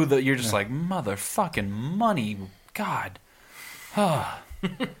chart. Through the, you're just like motherfucking money, God.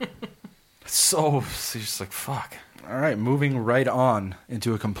 So it's just like fuck. All right, moving right on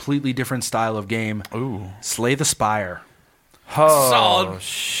into a completely different style of game. Ooh, Slay the Spire. oh, Solid.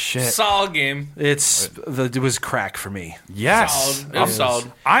 shit. Solid game. It was crack for me. Yes, Solid. It was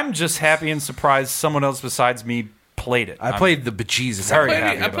solid. I'm just happy and surprised someone else besides me played it. I played the bejesus out very of it.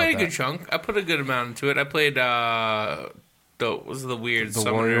 happy I played a about good that. chunk. I put a good amount into it. I played the weird The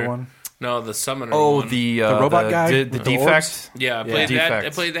summoner warrior one? No, the summoner. Oh, one. the robot guy? the With the defect. orbs? Yeah, I Yeah. played that. Defect. I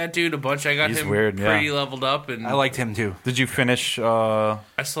played that dude a bunch. I got He's him weird, yeah. pretty leveled up, and I liked him too. Did you finish I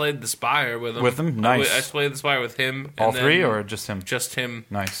slayed the spire with him. With him? Nice. I slayed the spire with him. all and then three or just him? just him?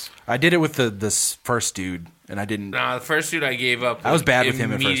 Nice. I did it with this first dude, and I didn't. Nah, the first dude I gave up. I was bad with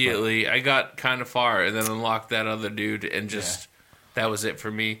him at first, but- immediately. I got kind of far and then unlocked that other dude, and just that was it for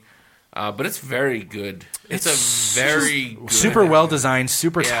me. But it's very good. It's a very good, Super well designed,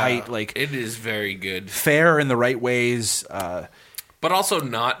 super yeah, tight, like it is very good, fair in the right ways. but also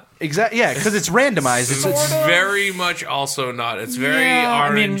not. Exactly, yeah, because it's randomized. It's Very much also not. It's very Yeah, I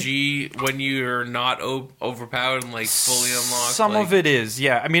mean- RNG when you're not overpowered and like fully unlocked. Some like, of it is,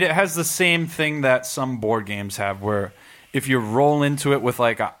 yeah. I mean, it has the same thing that some board games have, where if you roll into it with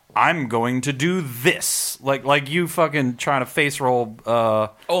like, I'm going to do this, like you fucking trying to face roll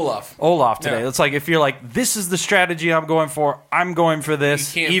Olaf today. Yeah. It's like if you're like, this is the strategy I'm going for. I'm going for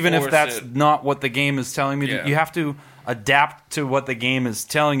this, You can't even if force that's it. not what the game is telling me. Yeah. You have to adapt to what the game is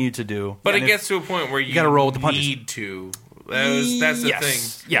telling you to do. But And it gets to a point where you gotta roll with the punches. need to. That's the Yes.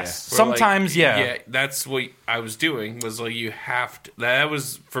 thing. Yes. Where, Sometimes, yeah, that's what I was doing. Was like you have to. That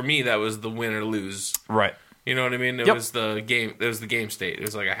was for me. That was the win or lose. Right. You know what I mean? It Yep. was the game. It was the game state. It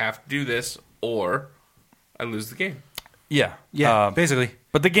was like I have to do this or I lose the game. Yeah. Yeah, Um, basically.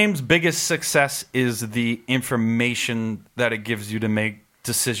 But the game's biggest success is the information that it gives you to make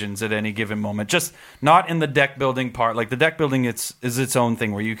decisions at any given moment. Just not in the deck building part. Like the deck building is its own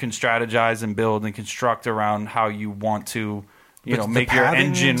thing where you can strategize and build and construct around how you want to, But the make your pathing and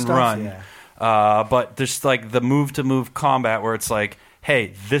engine stuff, run. yeah. But there's like the move-to-move combat where it's like,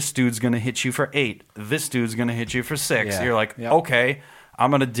 hey, this dude's going to hit you for 8. This dude's going to hit you for 6. Yeah. You're like, Yep. okay, I'm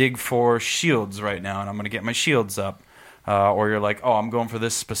going to dig for shields right now, and I'm going to get my shields up. Or you're like, oh, I'm going for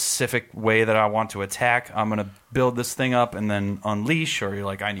this specific way that I want to attack. I'm going to build this thing up and then unleash. Or you're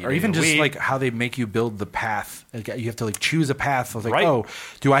like, I need Or even just AoE. like how they make you build the path. Like, you have to like choose a path. Like, Right. oh,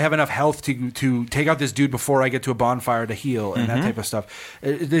 do I have enough health to take out this dude before I get to a bonfire to heal and that type of stuff.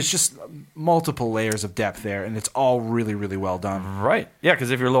 There's just multiple layers of depth there, and it's all really, really well done. Right. Yeah,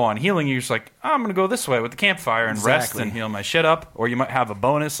 because if you're low on healing, you're just like, oh, I'm going to go this way with the campfire and rest Exactly. and heal my shit up. Or you might have a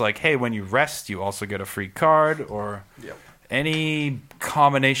bonus like, hey, when you rest, you also get a free card. Or any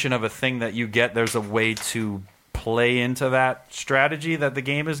combination of a thing that you get, there's a way to play into that strategy that the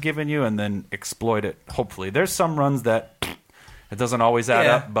game has given you and then exploit it, hopefully. There's some runs that it doesn't always add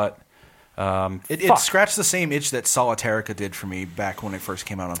Yeah. up, but... It fuck. scratched the same itch that Solitarica did for me back when it first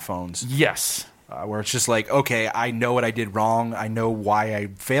came out on phones. Yes. Where it's just like, okay, I know what I did wrong. I know why I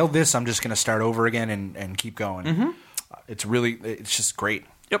failed this. I'm just going to start over again and keep going. It's just great.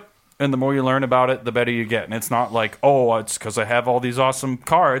 Yep. And the more you learn about it, the better you get. And it's not like, oh, it's because I have all these awesome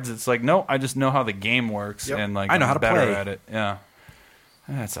cards. It's like, no, I just know how the game works. Yep. And like I know I'm how to better play. at it. Yeah.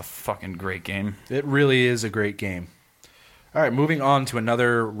 That's a fucking great game. It really is a great game. All right, moving on to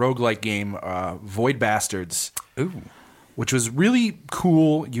another roguelike game, Void Bastards. Ooh. Which was really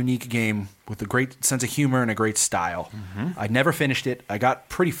cool, unique game with a great sense of humor and a great style. I never finished it. I got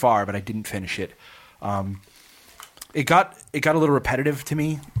pretty far, but I didn't finish it. It got a little repetitive to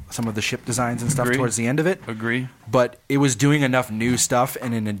me, some of the ship designs and stuff Agree. towards the end of it. Agree. But it was doing enough new stuff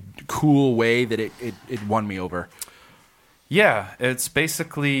and in a cool way that it won me over. Yeah, it's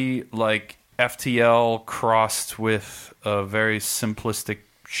basically like FTL crossed with a very simplistic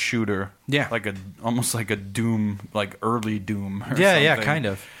shooter. Yeah. Like almost like a Doom, like early Doom. Or Yeah, something. kind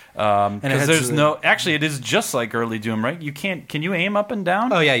of. And it had there's to- no, actually, it is just like early Doom, right? You can't. Can you aim up and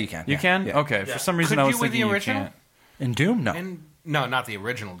down? Oh, yeah, you can. You Yeah, can. yeah. Okay. For some reason, Could I was you with thinking the you original? can't. In Doom? No. And no, not the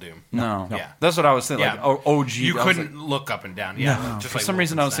original Doom. No. Yeah. That's what I was thinking. Yeah. Like OG. You I was couldn't like- look up and down. Yeah, No. just for like some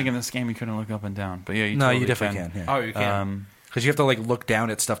reason, I was Wolfenstein. thinking this game you couldn't look up and down. But yeah, you No, totally you definitely can. Yeah. Oh, you can. Because you have to like look down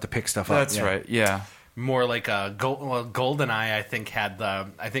at stuff to pick stuff up. That's Yeah. right. Yeah. More like a GoldenEye. I think had the.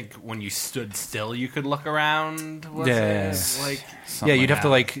 I think when you stood still, you could look around. Was Yeah. it? Like Yeah, you'd have to that.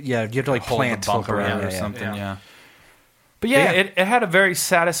 like you have to like Hold plant the to look bumper around or yeah, yeah. something. Yeah. Yeah. But yeah, Yeah. It had a very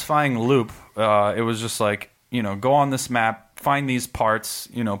satisfying loop. It was just like, go on this map, find these parts,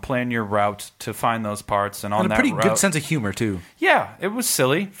 plan your route to find those parts, and on And a that pretty route, good sense of humor too. yeah, it was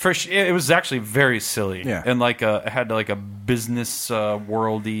silly. It was actually very silly. Yeah. And like it had like a business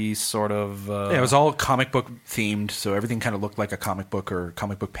worldy sort of. Yeah, it was all comic book themed, so everything kind of looked like a comic book or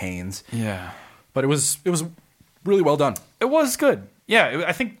comic book panes. Yeah. But it was really well done. It was good. Yeah,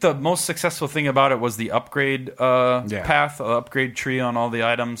 I think the most successful thing about it was the upgrade path, upgrade tree on all the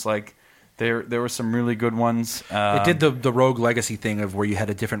items. Like there were some really good ones. It did the rogue legacy thing of where you had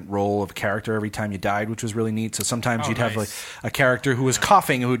a different role of character every time you died, which was really neat. So sometimes you'd have like nice. a character who was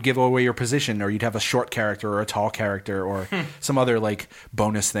coughing who would give away your position, or you'd have a short character or a tall character or some other like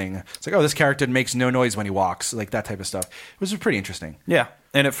bonus thing. It's like, oh, this character makes no noise when he walks, like that type of stuff. It was pretty interesting. Yeah,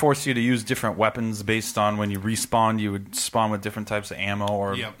 and it forced you to use different weapons based on when you respawned. You would spawn with different types of ammo,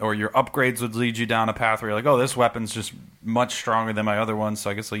 or your upgrades would lead you down a path where you're like, oh, this weapon's just much stronger than my other one, so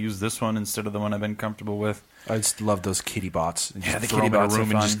I guess I'll use this one instead of the one I've been comfortable with. I just love those kitty bots. You Yeah, just the throw kitty them in a bots are room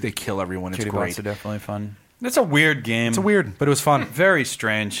and fun. just they kill everyone. It's Kitty great. bots are definitely fun. It's a weird game. It's weird, but it was fun. Very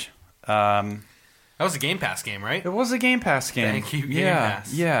strange. that was a Game Pass game, right? It was a Game Pass game. Thank you, Game yeah,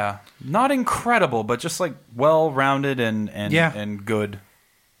 Pass. Yeah, not incredible, but just like well-rounded and Yeah. and good.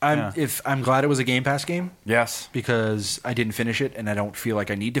 I'm glad it was a Game Pass game Yes. because I didn't finish it, and I don't feel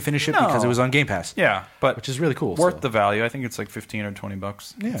like I need to finish it No. because it was on Game Pass. Yeah, but Which is really cool. worth so. the value. I think it's like $15 or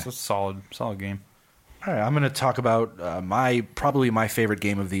 $20. Yeah. It's a solid game. All right, I'm going to talk about probably my favorite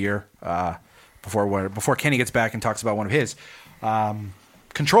game of the year before Kenny gets back and talks about one of his.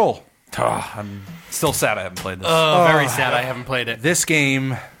 Control. I'm still sad I haven't played this. Very sad. I haven't played it. This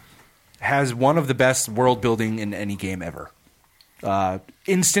game has one of the best world building in any game ever.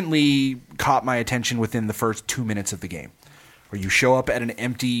 Instantly caught my attention within the first 2 minutes of the game. where you show up at an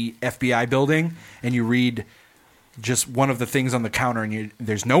empty FBI building and you read just one of the things on the counter, and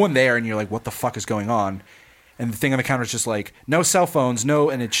there's no one there, and you're like, what the fuck is going on? And the thing on the counter is just like, no cell phones, no,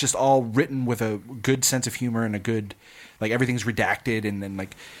 and it's just all written with a good sense of humor and a good, like, everything's redacted, and then,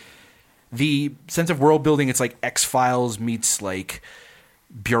 like, the sense of world building, it's like X-Files meets, like,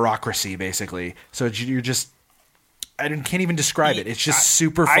 bureaucracy, basically. So you're just, can't even describe it. It's just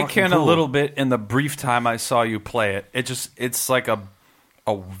super fucking I can cool. a little bit in the brief time I saw you play it. It's like a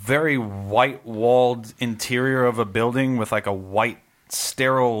very white-walled interior of a building with like a white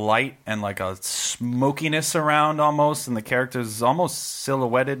sterile light and like a smokiness around almost, and the characters almost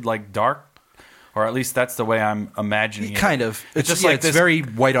silhouetted like dark, or at least that's the way I'm imagining it. Kind of. It's just just like like it's this- very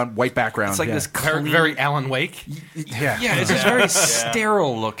white on white background. It's like yeah. this Very, clean, very Alan Wake. Yeah. it's just very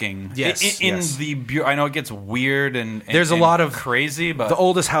sterile looking. Yes, in yes. the I know it gets weird and There's a and lot of crazy, but The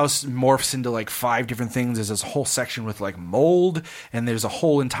oldest house morphs into like 5 different things. There's this whole section with like mold, and there's a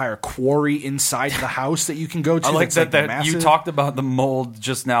whole entire quarry inside the house that you can go to. I like that's, that massive. you talked about the mold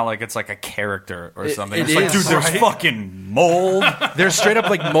just now like it's like a character or something. it It's like, is, dude, there's right? fucking mold. There's straight up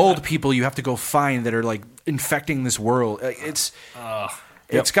like mold people you have to go find that are like infecting this world. It's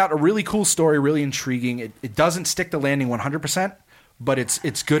got a really cool story, really intriguing. It doesn't stick the landing 100%, but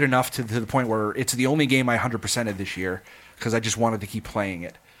it's good enough to the point where it's the only game I 100%ed this year because I just wanted to keep playing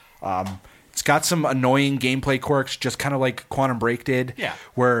it. It's got some annoying gameplay quirks, just kind of like Quantum Break did. Yeah.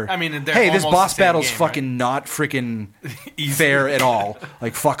 Where, I mean, they're hey, this almost boss the same battle's game, fucking not freaking fair at all.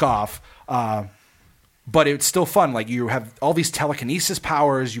 Like, fuck off. But it's still fun. Like, you have all these telekinesis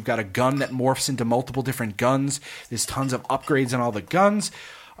powers. You've got a gun that morphs into multiple different guns. There's tons of upgrades on all the guns.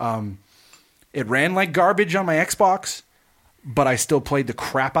 It ran like garbage on my Xbox, but I still played the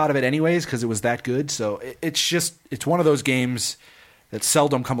crap out of it anyways because it was that good. So it's one of those games that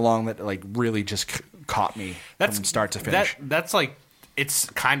seldom come along that like really just caught me from start to finish. That's like, it's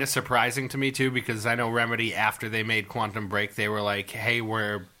kind of surprising to me too, because I know Remedy, after they made Quantum Break, they were like, hey,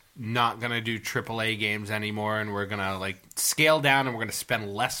 we're not going to do AAA games anymore, and we're going to like scale down, and we're going to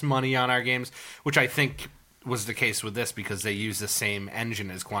spend less money on our games, which I think was the case with this because they use the same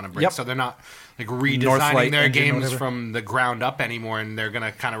engine as Quantum Break. Yep. So they're not like redesigning Northlight their engine, games whatever. from the ground up anymore, and they're going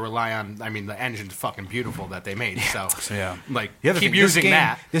to kind of rely on, I mean, the engine's fucking beautiful that they made. So, yeah. like, The other keep thing, using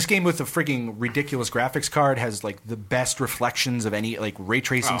that. This game with the freaking ridiculous graphics card has like the best reflections of any like ray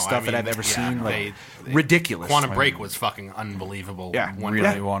tracing stuff that I've ever seen. Like, ridiculous. Quantum Break was fucking unbelievable. Yeah,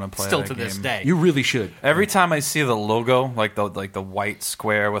 really wanna play Still that to this game. day. You really should. Every time I see the logo, like the white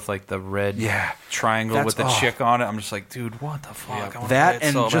square with like the red triangle That's- with the oh. chick on it, I'm just like, dude, what the fuck? I wanna That play it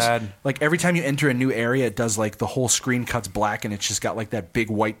and so just bad. like every time you enter a new area, it does like the whole screen cuts black and it's just got like that big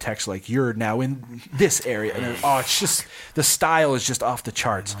white text like you're now in this area. And it's just the style is just off the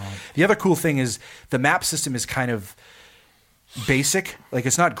charts. The other cool thing is the map system is kind of basic, like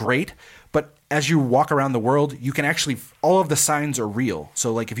it's not great, but as you walk around the world, you can actually all of the signs are real.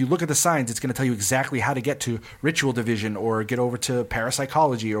 So like if you look at the signs, it's going to tell you exactly how to get to Ritual Division or get over to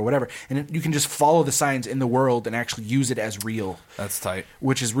Parapsychology or whatever, and you can just follow the signs in the world and actually use it as real, That's tight.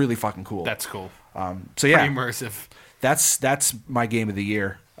 which is really fucking cool. That's cool. So yeah, Pretty immersive. that's my game of the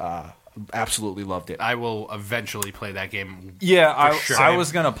year. Absolutely loved it. I will eventually play that game. Yeah, sure. I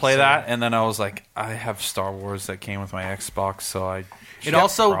was gonna play that, and then I was like, I have Star Wars that came with my Xbox, so I should It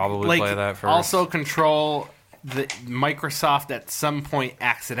also probably like play that first. also Control. The Microsoft at some point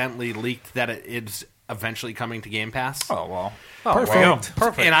accidentally leaked that it is eventually coming to Game Pass. oh well, Perfect.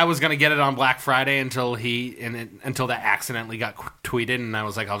 Perfect. And I was going to get it on Black Friday until until that accidentally got tweeted, and I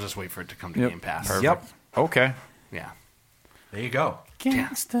was like, I'll just wait for it to come to Game Pass. Perfect. Yep. Okay. Yeah. There you go.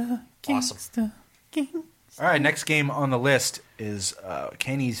 Awesome. All right, next game on the list is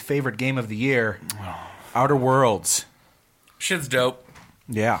Kenny's favorite game of the year, Outer Worlds. Shit's dope.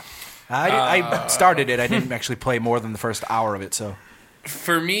 Yeah. I started it. I didn't actually play more than the first hour of it, so.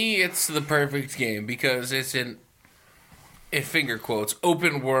 For me, it's the perfect game because it's in finger quotes,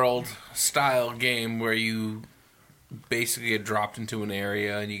 open world style game where you basically get dropped into an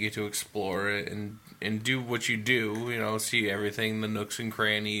area and you get to explore it and do what you do, you know, see everything, the nooks and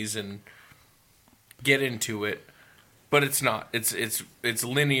crannies, and get into it. But it's not. It's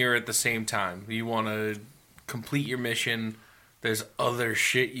linear at the same time. You want to complete your mission. There's other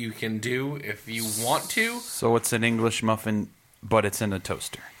shit you can do if you want to. So it's an English muffin, but it's in a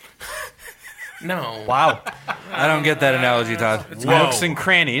toaster. No. Wow. I don't get that analogy, Todd. Nooks and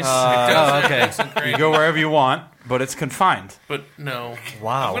crannies. Oh, okay. You go wherever you want. but it's confined. But no.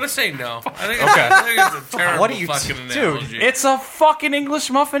 Wow. I'm gonna say no. I think it's a terrible What are you fucking dude, analogy. It's a fucking English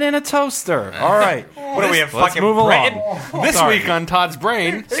muffin in a toaster. All right. What do we have? Let's Fucking move Britain? along. This Sorry. week on Todd's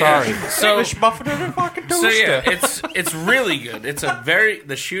Brain. Sorry. so English muffin in a fucking toaster. So yeah, it's really good. It's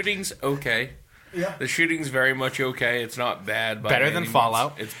the shooting's okay. Yeah. The shooting's very much okay. It's not bad. By Better any than means.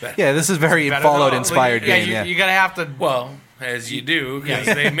 Fallout. It's better. Yeah, this is very Better Fallout than- inspired yeah, game. you gotta have to. Well, as you do, because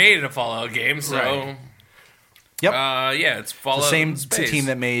they made it a Fallout game. So Right. Yep. yeah, it's Fallout. The same in space. team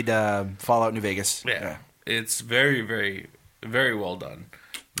that made Fallout New Vegas. Yeah. It's very, very, very well done.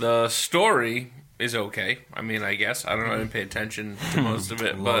 The story is okay. I mean, I guess I don't know. I didn't pay attention to most of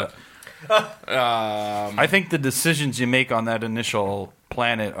it, but I think the decisions you make on that initial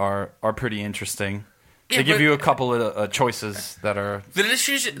planet are pretty interesting. Yeah, They give but- you a couple of choices that are. the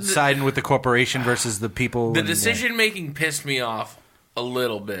decision. Siding with the corporation versus the people. The and, decision making pissed me off a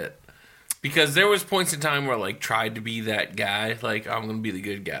little bit because there was points in time where I like tried to be that guy, like I'm gonna be the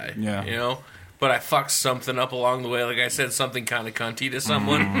good guy, Yeah. you know. But I fucked something up along the way. Like I said something kind of cunty to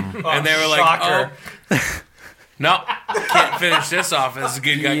someone, and they were like, shocker. "Oh, no, can't finish this off as a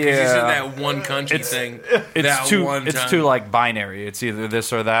good guy because you said Yeah. that one country thing." It's that too. one It's time. too like binary. It's either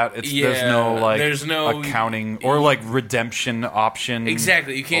this or that. There's Yeah, no like. there's no- accounting or like redemption option.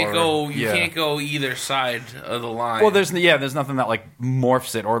 Exactly. You can't or- go. You yeah. can't go either side of the line. Well, there's nothing that like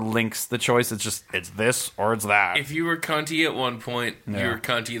morphs it or links the choice. It's just it's this or it's that. if you were cunty at one point, you Yeah. were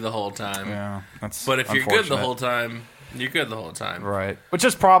cunty the whole time. yeah, that's But if you're good the unfortunate. whole time, you're good the whole time. right, which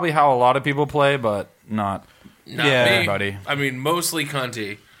is probably how a lot of people play, but not Not Yeah, me. everybody. I mean, mostly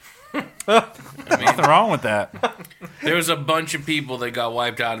cunty. Nothing wrong with that. There was a bunch of people that got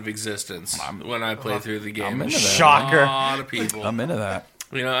wiped out of existence when I played through the game. I'm into that. Shocker. A lot of people. I'm into that.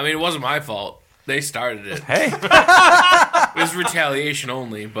 You know, I mean, it wasn't my fault. They started it. Hey, It was retaliation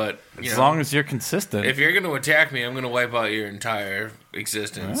only, but you as know, long as you're consistent. if you're going to attack me, I'm going to wipe out your entire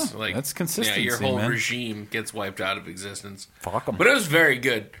existence. Yeah, like that's consistency, Yeah, your whole man. regime gets wiped out of existence. Fuck 'em. But it was very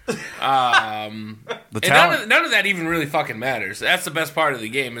good. The And talent. none of that even really fucking matters. That's the best part of the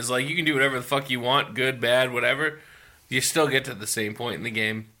game. Is like you can do whatever the fuck you want, good, bad, whatever. You still get to the same point in the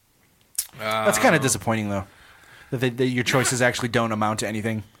game. That's kind of disappointing, though. That your choices actually don't amount to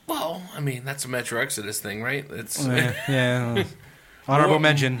anything. Well, I mean that's a Metro Exodus thing, right? It's Yeah. Honorable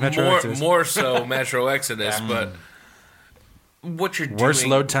mention. Metro Exodus. more so Metro Exodus, but what you're Worst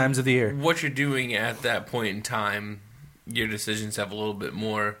doing, load times of the year. what you're doing at that point in time, your decisions have a little bit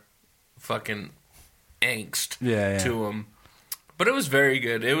more fucking angst Yeah. to them. But it was very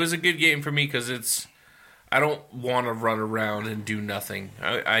good. It was a good game for me because I don't want to run around and do nothing.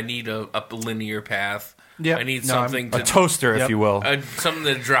 I need a linear path. Yep. I need No, I'm- something A to toaster, Yep. if you will. something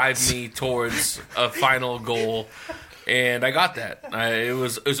to drive me towards a final goal, and I got that. It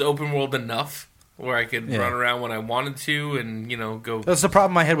was open world enough where I could Yeah. run around when I wanted to, and go. That's the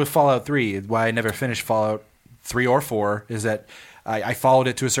problem I had with Fallout 3. Why I never finished Fallout 3 or 4 is that I followed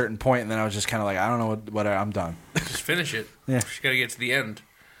it to a certain point, and then I was just kind of like, I don't know what I'm done. Just finish it. Yeah. Just gotta get to the end.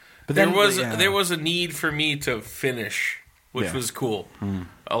 But There then was yeah. there was a need for me to finish, which Yeah. was cool.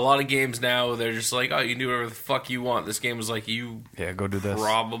 A lot of games now they're just like, oh, you can do whatever the fuck you want. This game was like, you Yeah, go do this.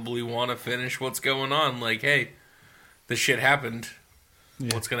 probably want to finish what's going on. Like, hey, this shit happened.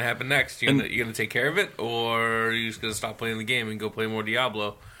 Yeah. What's gonna happen next? You gonna take care of it, or are you just gonna stop playing the game and go play more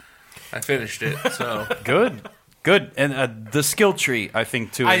Diablo? I finished it, so Good. And the skill tree, I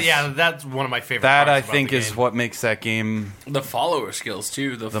think, too. Is, Yeah, that's one of my favorite. that parts I about think the is game. what makes that game. the follower skills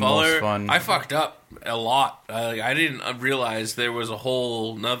too. The most follower, fun. I fucked up a lot. I didn't realize there was a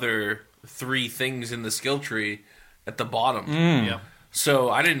whole another 3 things in the skill tree at the bottom. Yeah. So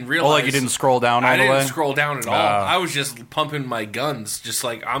I didn't realize. Oh, like you didn't scroll down all I the didn't way? scroll down at all. Ah. I was just pumping my guns, just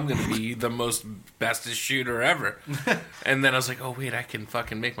like I'm gonna be the most bestest shooter ever. And then I was like, oh wait, I can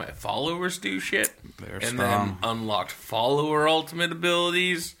fucking make my followers do shit. They're and strong. then unlocked follower ultimate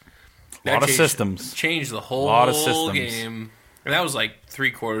abilities. A lot of changed- systems. Changed the whole Lot of systems. game. And that was like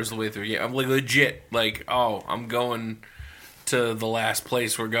 3/4 of the way through. Yeah, I'm like legit. Like, oh, I'm going to the last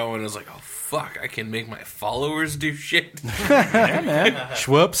place we're going. I was like, oh fuck, I can make my followers do shit.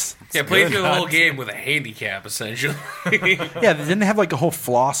 Schwoops. Yeah, play through the whole game with a handicap, essentially. Yeah, they didn't have like a whole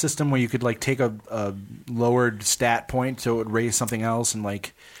flaw system where you could like take a lowered stat point so it would raise something else and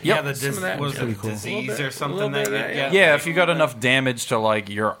like. Yeah, the some of that. was Pretty it cool. disease A or little something bit that of you that, get? Yeah, if you got enough damage to like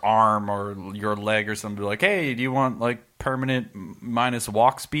your arm or your leg or something, be like, hey, do you want like permanent minus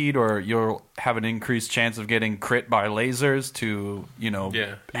walk speed, or you'll have an increased chance of getting crit by lasers to Yeah, you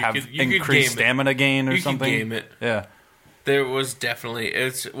have could- you could increased game it. stamina gain or You could something. game it. Yeah, There was definitely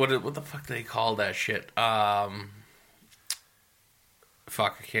it's what the fuck do they call that shit?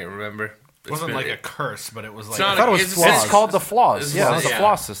 Fuck, I can't remember. It wasn't like a curse, but it was like not I thought it was it's- flaws. It's called the flaws. It's Yeah, flaws, it's a yeah.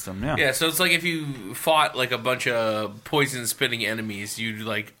 flaw system. Yeah. Yeah, so it's like if you fought like a bunch of poison spitting enemies, you'd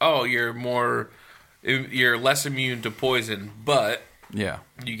like, oh, you're less immune to poison, but Yeah.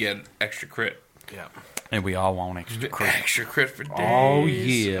 you get extra crit. yeah. And we all want extra crit. Extra crit for days. Oh,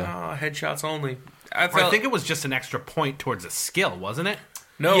 yeah. Oh, headshots only. I think it was just an extra point towards a skill, wasn't it?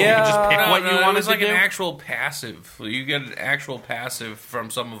 no, Yeah. you could just pick what you It wanted was to like an do? actual passive. You get an actual passive from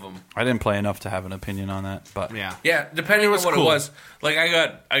some of them. I didn't play enough to have an opinion on that, but Yeah. Yeah, depending on what cool. it was. Like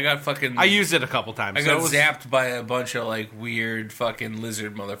I got fucking. I used it a couple times. I so got it was, zapped by a bunch of like weird fucking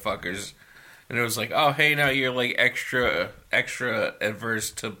lizard motherfuckers, and it was like, oh hey, now you're like extra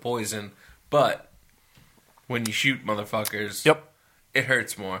adverse to poison, but when you shoot motherfuckers, Yep. it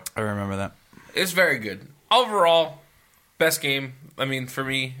hurts more. I remember that. It's very good overall. Best game. I mean, for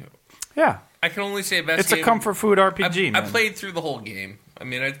me, Yeah. I can only say best. It's game. a comfort food RPG, I man. played through the whole game. I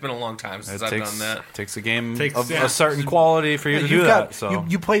mean, it's been a long time since I've done that. Takes a game Takes- of yeah. a certain quality for you to do You've that. got So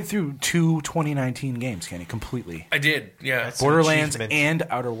you played through 2 2019 games, Kenny, completely. I did, yeah. That's- an Borderlands achievement. and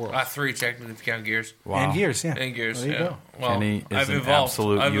Outer Worlds 3 technically if you count Gears. wow. and Gears, yeah. And Gears, There you yeah. go. Well, Kenny is I've an evolved.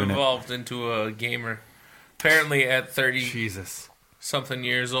 absolute I've unit. evolved into a gamer. Apparently, at 30 Jesus. something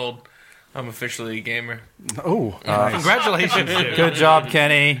years old, I'm officially a gamer. Oh, Congratulations, dude. Good job,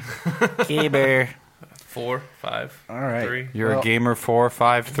 Kenny. Gamer. 4, 5, All right. 3. You're a gamer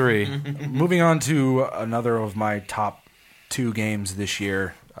 453. moving on to another of my top 2 games this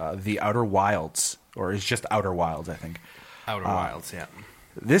year, The Outer Wilds, or it's just Outer Wilds, I think. Outer Wilds, yeah.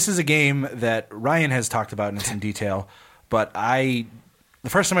 This is a game that Ryan has talked about in some detail, but the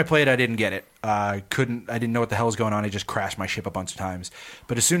first time I played, I didn't get it. I didn't know what the hell was going on. I just crashed my ship a bunch of times.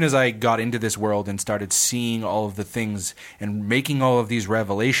 But as soon as I got into this world and started seeing all of the things and making all of these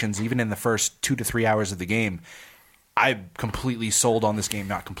revelations, even in the first 2 to 3 hours of the game, I completely sold on this game,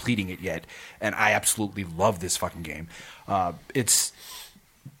 not completing it yet, and I absolutely love this fucking game. It's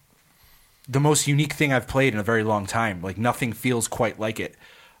the most unique thing I've played in a very long time. Like, nothing feels quite like it,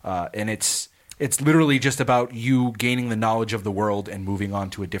 and it's literally just about you gaining the knowledge of the world and moving on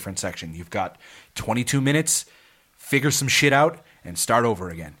to a different section. You've got 22 minutes, figure some shit out, and start over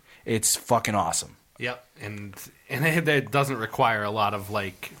again. It's fucking awesome. Yep. And it doesn't require a lot of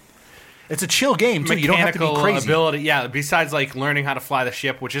like It's a chill game too. You don't have to be mechanical crazy. ability. Yeah, besides like learning how to fly the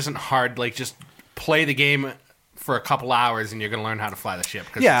ship, which isn't hard. Like just play the game for a couple hours and you're going to learn how to fly the ship.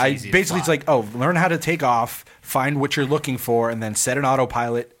 'Cause Yeah, it's easy to basically it's fly. like, oh, learn how to take off, find what you're looking for, and then set an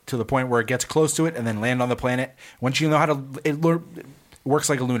autopilot to the point where it gets close to it, and then land on the planet. Once you know how to, it works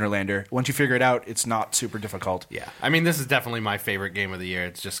like a lunar lander. Once you figure it out, it's not super difficult. Yeah, I mean, this is definitely my favorite game of the year.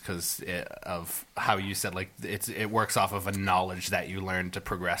 It's just because of how you said, like, it works off of a knowledge that you learn to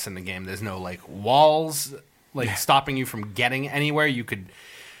progress in the game. There's no like walls like stopping you from getting anywhere. You can,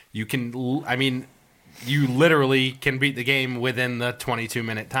 I mean, you literally can beat the game within the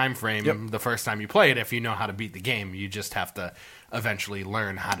 22-minute time frame the first time you play it. If you know how to beat the game, you just have to eventually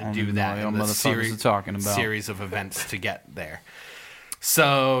learn how to do that know in what the motherfuckers are talking about. series of events to get there.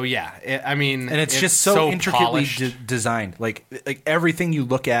 So yeah, I mean, And it's just so intricately polished. designed. Like everything you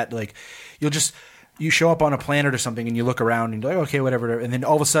look at, like you show up on a planet or something and you look around and you're like, okay, whatever. And then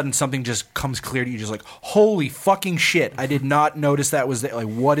all of a sudden something just comes clear to you, just like, holy fucking shit. I did not notice that was there. Like,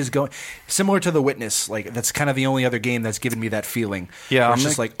 what is going... Similar to The Witness. Like, that's kind of the only other game that's given me that feeling. Yeah, where it's I'm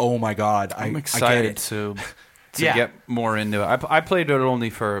just like, oh my God, I'm I excited get it. to Yeah. get more into it. I played it only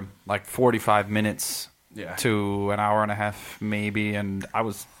for like 45 minutes Yeah. to an hour and a half maybe, and I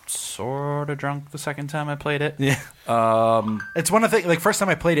was sort of drunk the second time I played it. Yeah. It's one of the like first time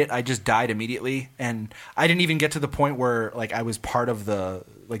I played it, I just died immediately, and I didn't even get to the point where like I was part of the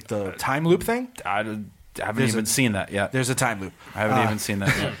time loop thing. I haven't There's even seen that yet. There's a time loop. I haven't even seen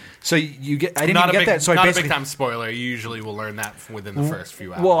that yet. So you get. I didn't Not even a get big, that. So I not a basically big time spoiler. You usually will learn that within the first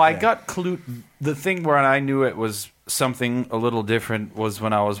few hours. Well, I Yeah. got the thing where I knew it was something a little different was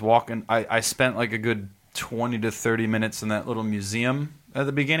when I was walking. I spent like a good 20 to 30 minutes in that little museum at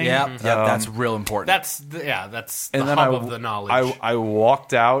the beginning. yeah, that's real important. that's the And then hub of the knowledge. I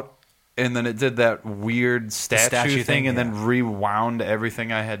walked out, and then it did that weird statue statue thing, thing, and yeah. then rewound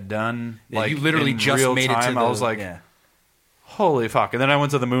everything I had done. Yeah, like you literally in just real made time. it to the. I was like, yeah. holy fuck! And then I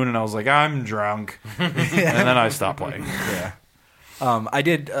went to the moon, and I was like, I'm drunk, and then I stopped playing. Yeah. I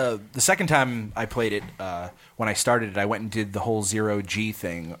did the second time I played it. When I started it, I went and did the whole 0G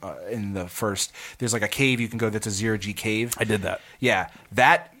thing in the first. There's like a cave you can go that's a 0G cave. I did that. Yeah,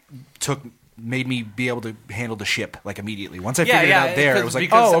 that made me be able to handle the ship like immediately. Once I figured it out there, it was like,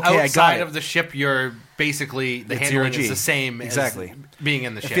 because oh, okay, I outside got it. of the ship, you're basically the It's handling 0G. is the same. Exactly. being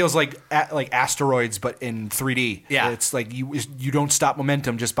in the It ship. feels like asteroids, but in 3D. Yeah. It's like you don't stop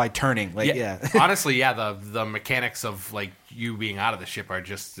momentum just by turning. Like Honestly, the mechanics of like you being out of the ship are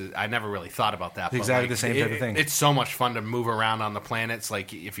just I never really thought about that. Exactly like, the same type of thing. It's so much fun to move around on the planets.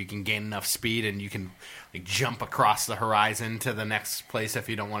 Like if you can gain enough speed and you can like jump across the horizon to the next place if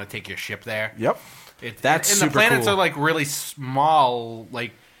you don't want to take your ship there. Yep. That's and super the planets cool. are like really small,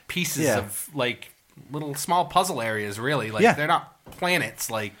 like pieces Yeah. of like little small puzzle areas. Really, like Yeah. they're not planets.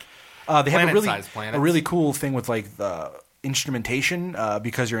 Like They have planet-sized planets. a really cool thing with like the instrumentation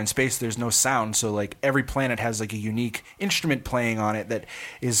because you're in space. There's no sound, so like every planet has like a unique instrument playing on it that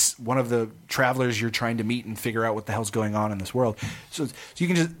is one of the travelers you're trying to meet and figure out what the hell's going on in this world. So you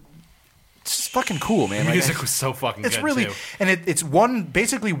can just. It's fucking cool, man. Like, music was so fucking it's good really too. and it's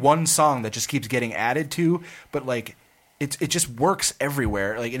basically one song that just keeps getting added to, but like it just works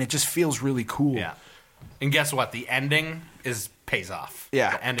everywhere, like, and it just feels really cool. Yeah. And guess what? The ending pays off.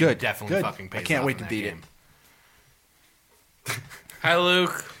 Yeah, the ending good, definitely good. fucking pays I off. can't wait in to that beat game. Hi,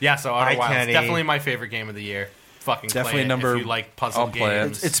 Luke. Yeah, so Hi, Outer Wilds, Kenny. definitely my favorite game of the year. Fucking Definitely play it number- if you like puzzle I'll play it.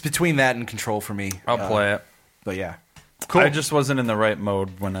 games. It's between that and Control for me. I'll play it. But yeah, I just wasn't in the right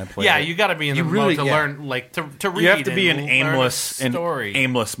mode when I played yeah, it. you got to be in the You really- mode to yeah. learn, like to read. You have to be and in learn a aimless story.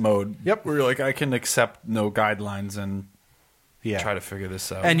 mode. Yep. Where you're like, I can accept no guidelines and yeah. try to figure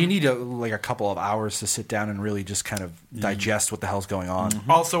this out. And you need like a couple of hours to sit down and really just kind of digest what the hell's going on.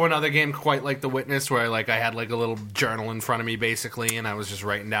 Also, another game quite like The Witness, where like I had like a little journal in front of me, basically, and I was just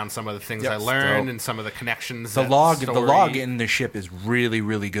writing down some of the things Yep. I learned Dope. and some of the connections. The that log story- in the ship is really,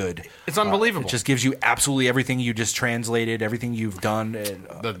 really good. It's unbelievable. It just gives you absolutely everything you just translated, everything you've done. And,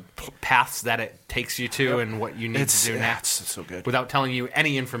 the paths that it takes you to and what you need to do next, It's so good. without telling you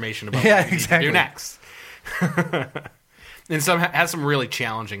any information about Yeah, what you exactly. need to do next. And has some really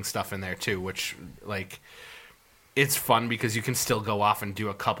challenging stuff in there too, which like it's fun because you can still go off and do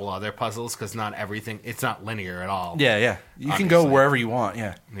a couple other puzzles because not everything it's not linear at all. Yeah. You can go Obviously. wherever you want.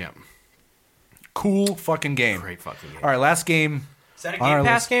 Yeah. Yeah. Cool fucking game. Great fucking game. All right, last game. Is that a On our Game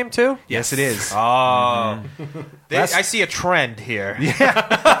Pass list. game too? Yes, it is. Oh, I see a trend here.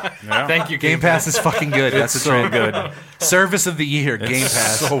 Thank you, Game Pass is fucking good. That's a so trend. good. Service of the year, Game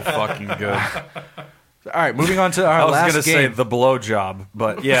Pass. So fucking good. All right, moving on to our I was last gonna game. say the blowjob,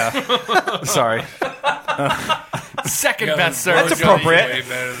 but yeah. Sorry. Second Yeah, best Blowjob service. is appropriate. way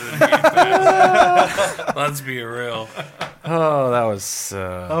better than Game Pass. Let's be real. Oh, that was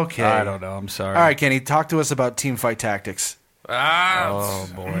Okay. I don't know. I'm sorry. All right, Kenny, talk to us about Team Fight Tactics. Oh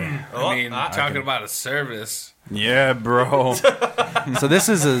boy. I mean, talking about a service. Yeah, bro. So this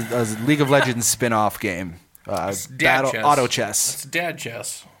is a League of Legends spin-off game. dad chess. Auto chess. It's dad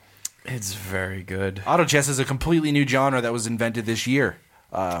chess. It's very good. Auto chess is a completely new genre that was invented this year.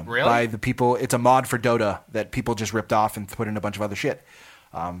 Really? By the people. It's a mod for Dota that people just ripped off and put in a bunch of other shit.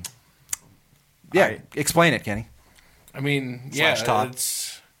 Explain it, Kenny. I mean, Slash Todd.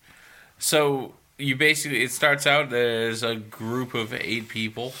 it's so you basically it starts out there's a group of 8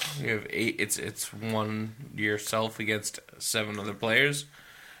 people. You have 8. It's one yourself against 7 other players,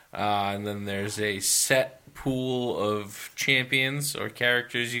 and then there's a set pool of champions or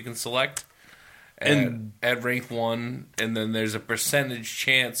characters you can select at rank 1, and then there's a percentage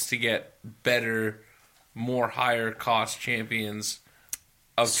chance to get better, more higher cost champions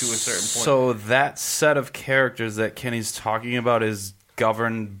up to a certain point. So that set of characters that Kenny's talking about is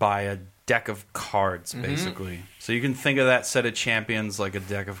governed by a deck of cards, basically. So you can think of that set of champions like a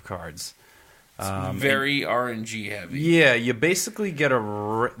deck of cards. Very RNG heavy. Yeah, you basically get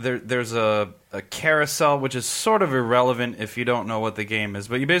there's a carousel, which is sort of irrelevant if you don't know what the game is,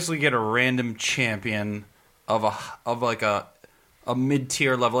 but you basically get a random champion of like a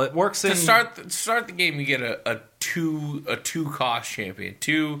mid-tier level. It works in To start the game, you get a two cost champion.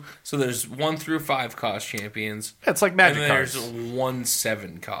 So there's 1 through 5 cost champions. It's like Magic and then cards. there's 1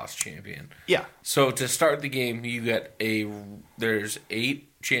 7 cost champion. Yeah. So to start the game, you get there's 8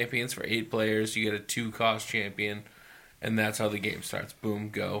 champions for 8 players. You get a 2 cost champion, and that's how the game starts. Boom,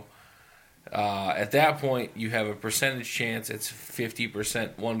 go. At that point, you have a percentage chance. It's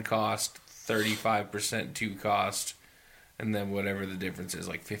 50% 1 cost, 35% 2 cost, and then whatever the difference is,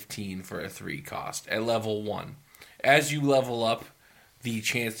 like 15 for a 3 cost at level 1. As you level up, the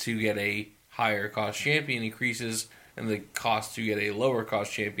chance to get a higher cost champion increases, and the cost to get a lower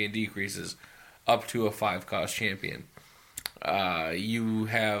cost champion decreases up to a 5 cost champion. You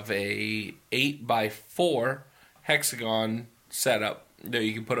have a 8x4 hexagon setup that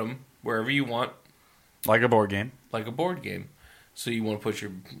you can put them wherever you want, Like a board game. like a board game. So you want to put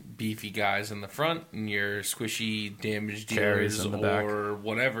your beefy guys in the front and your squishy damage Carries dealers in the back. or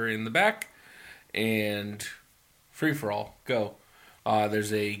whatever in the back, and free for all, go.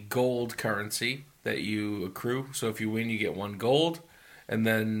 There's a gold currency that you accrue. So if you win, you get 1 gold. And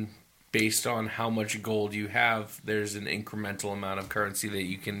then based on how much gold you have, there's an incremental amount of currency that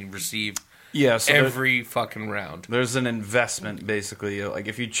you can receive Yeah, so every fucking round. there's an investment, basically. Like,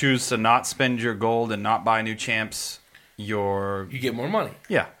 if you choose to not spend your gold and not buy new champs, you get more money.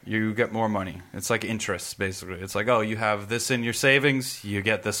 you get more money. It's like interest, basically. It's like, oh, you have this in your savings, you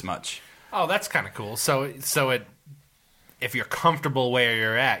get this much. Oh, that's kind of cool. So it, if you're comfortable where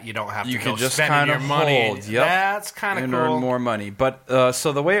you're at, you don't have to You go can just spending kind your of money. hold. Yep. That's kind of And cool. earn more money. But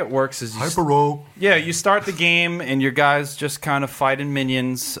so the way it works is you start the game and your guys just kind of fighting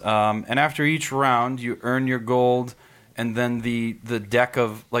minions. And after each round, you earn your gold, and then the deck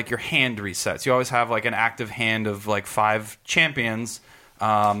of, like, your hand resets. You always have, like, an active hand of, like, 5 champions,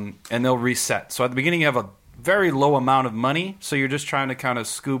 and they'll reset. So at the beginning, you have a very low amount of money, so you're just trying to kind of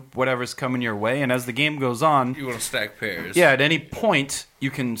scoop whatever's coming your way. And as the game goes on, You want to stack pairs. yeah, at any point,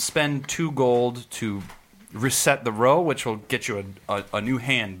 you can spend 2 gold to reset the row, which will get you a new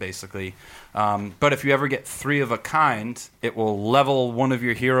hand, basically. But if you ever get 3 of a kind, it will level one of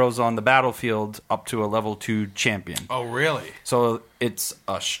your heroes on the battlefield up to a level 2 champion. Oh, really? So it's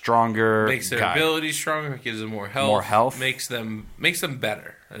a stronger Makes their guy. ability stronger, gives them more health. More health. Makes them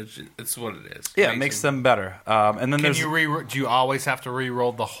better. It's what it is. Yeah, it makes them better. And then Can there's you do you always have to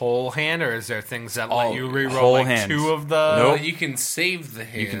re-roll the whole hand, or is there things that All- let you re-roll whole like hand. 2 of the? Well, Nope. you can save the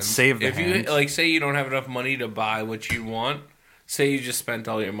hand. You can save the if hand. you say you don't have enough money to buy what you want. Say you just spent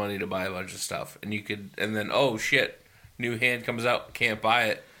all your money to buy a bunch of stuff, and then oh shit, new hand comes out, can't buy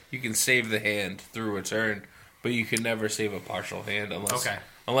it. You can save the hand through a turn, but you can never save a partial hand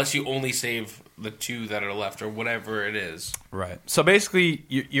unless you only save the 2 that are left or whatever it is. Right. So basically,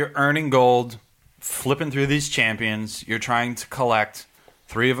 you're earning gold, flipping through these champions. You're trying to collect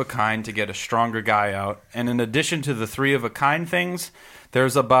 3 of a kind to get a stronger guy out. And in addition to the 3 of a kind things,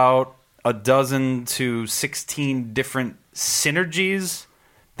 there's about a dozen to 16 different synergies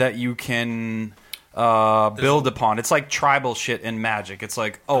that you can build upon. It's like tribal shit in Magic. It's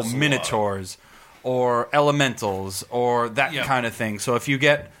like, minotaurs or elementals or that kind of thing. So if you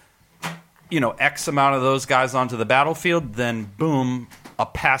get X amount of those guys onto the battlefield, then boom, a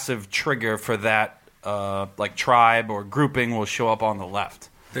passive trigger for that like tribe or grouping will show up on the left.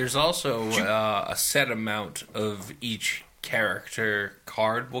 There's also a set amount of each character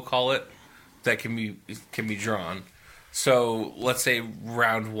card, we'll call it, that can be drawn. So let's say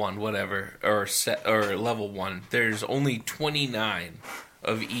round 1, whatever, or level 1. There's only 29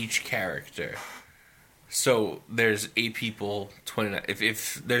 of each character. So there's 8 people, 29.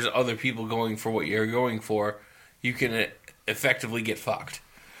 If there's other people going for what you're going for, you can effectively get fucked.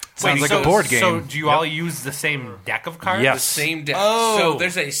 Sounds like a board game. So do you all use the same deck of cards? Yes. The same deck. Oh, So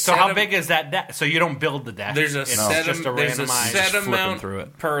there's a So set how of- big is that deck? So you don't build the deck. There's a It's set just a there's a randomized. set flipping amount through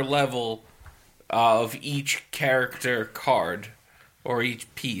it. per level of each character card or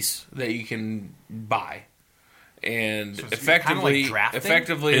each piece that you can buy, and So it's effectively, kinda like drafting? It's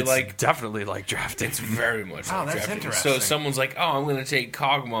definitely like drafting. it's very much. Oh, like that's drafting. interesting. So someone's like, "Oh, I'm going to take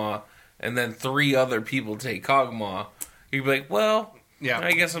Kog'Maw," and then 3 other people take Kog'Maw. You'd be like, "Well, Yeah.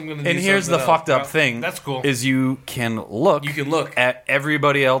 I guess I'm going to." And here's the fucked up thing. That's cool. Is you can look. You can look. at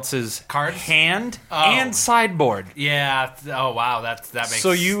everybody else's Cards? hand Oh. and sideboard, Yeah. Oh wow. That makes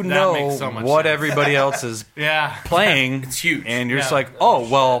so you that know makes so much what sense. everybody else is Yeah. playing. It's huge. and you're just Yeah. like, oh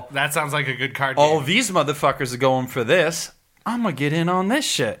well, That sounds like a good card. all game. these motherfuckers are going for this. I'm gonna get in on this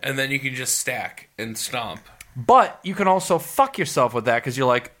shit. And then you can just stack and stomp. But you can also fuck yourself with that because you're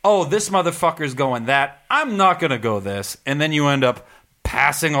like, oh, this motherfucker's going that. I'm not gonna go this, and then you end up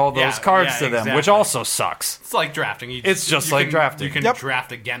passing all those Yeah, cards yeah, to them, which exactly. also sucks. It's like drafting. It's just you like can- drafting. You can Yep.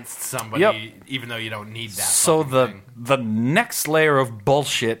 draft against somebody, Yep. even though you don't need that. So fucking the thing. next layer of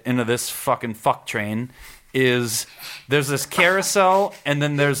bullshit into this fucking fuck train is there's this carousel, and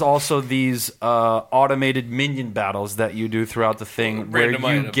then there's also these automated minion battles that you do throughout the thing where Random you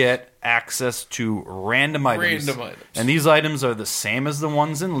items. get access to random items. Random items. And these items are the same as the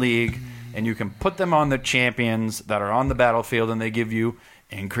ones in League, and you can put them on the champions that are on the battlefield, and they give you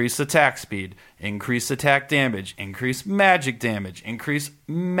increased attack speed, increased attack damage, increased magic damage, increased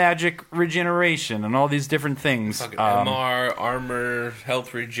magic regeneration, and all these different things. Fucking MR, armor,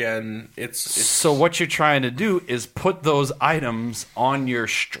 health regen. It's So what you're trying to do is put those items on your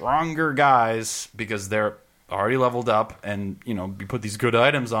stronger guys because they're already leveled up, and you put these good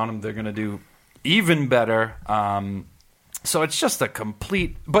items on them, they're going to do even better. So it's just a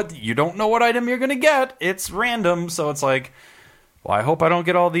complete, but you don't know what item you're going to get. It's random, so it's like, well, I hope I don't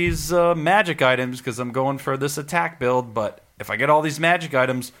get all these magic items because I'm going for this attack build, but if I get all these magic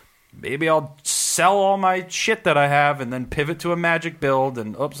items, maybe I'll sell all my shit that I have and then pivot to a magic build.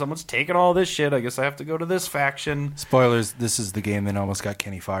 And someone's taking all this shit. I guess I have to go to this faction. Spoilers, this is the game that almost got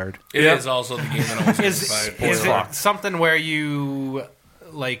Kenny fired. It is also the game that almost Is gets is fired. it something where you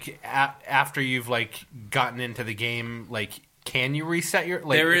like after you've like gotten into the game, like can you reset your?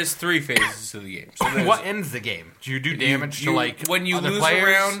 Like, There is 3 phases to the game. So there's- what ends the game? Do you do damage to like when you other lose players?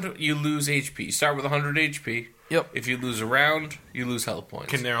 a round, you lose HP. Start with 100 HP. Yep. If you lose a round, you lose health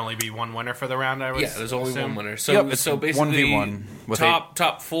points. Can there only be one winner for the round? I would Yeah, there's only assume? one winner. So, Yep, it's so basically, 1v1 with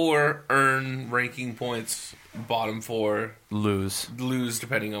top 4 earn ranking points. Bottom 4 Lose. lose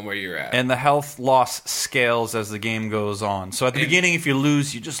depending on where you're at. And the health loss scales as the game goes on. So at the beginning, if you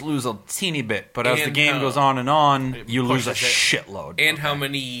lose, you just lose a teeny bit. But as the And game how- goes on, you lose a pushes shitload. and how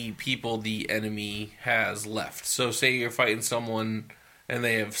many people the enemy has left. So say you're fighting someone and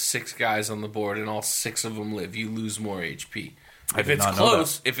they have 6 guys on the board and all 6 of them live, you lose more HP. If did it's not know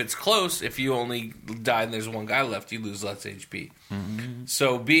close, if you only die and there's one guy left, you lose less HP. Mm-hmm.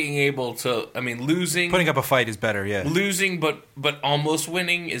 So being able to, losing, Putting up a fight is better, yeah. losing, but almost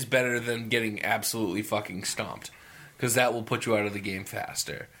winning is better than getting absolutely fucking stomped, because that will put you out of the game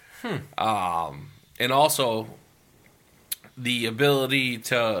faster. And also the ability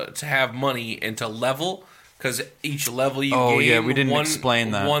to have money and to level, because each level you Oh, gain, yeah, we didn't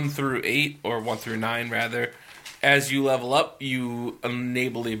explain that. 1 through 8 or 1 through 9 rather. As you level up, you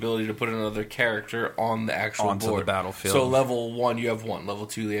enable the ability to put another character on the actual Onto the board. battlefield. So level 1, you have 1. Level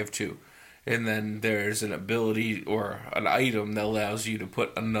 2, you have 2. And then there's an ability or an item that allows you to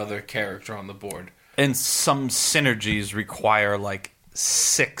put another character on the board. And some synergies require like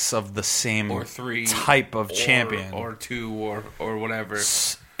 6 of the same Or 3. type of or- champion. Or 2 or whatever.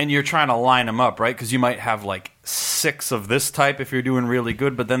 And you're trying to line them up, right? Because you might have like 6 of this type if you're doing really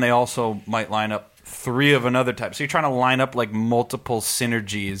good, but then they also might line up 3 of another type. So you're trying to line up like multiple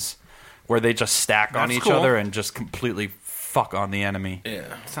synergies where they just stack on That's each cool. other and just completely fuck on the enemy. Yeah.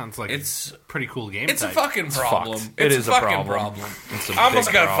 Sounds like It's a pretty cool game. It's a type. fucking problem. fucked. It's It is a fucking problem. It's a I almost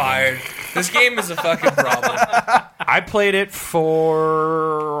big got problem. fired. This game is a fucking problem. I played it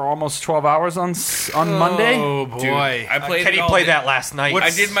for almost 12 hours on Monday. Oh boy! Dude, I played Kenny it all played day. that last night. I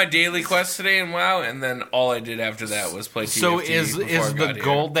did my daily quest today in WoW, and then all I did after that was play TFT. so is before I is the got here.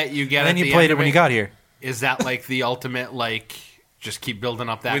 gold that you get? And at then you the played end it of when you got here. Is that like the ultimate? Like, just keep building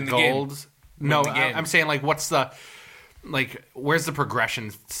up that Win the game. gold. No, the game. I'm saying like, what's the like? Where's the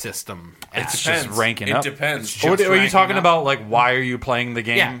progression system? at? It's just ranking it up. depends. It's Or just are you ranking talking up. about like why are you playing the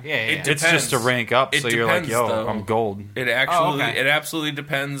game? Yeah. It It's just to depends. rank up, It so you're like, depends, yo, though. I'm gold. It okay. absolutely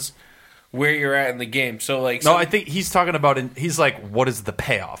depends where you're at in the game. So like, No, I think he's talking about. He's like, what is the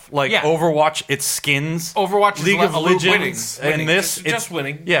payoff? Like Yeah. Overwatch, it's skins. Overwatch is League of winning. Legends, Winning. and this, Just it's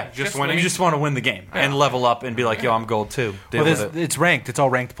winning. Yeah, Just winning. You just want to win the game and level up and be like, yo, I'm gold too. Deal Well, with it. it's ranked. It's all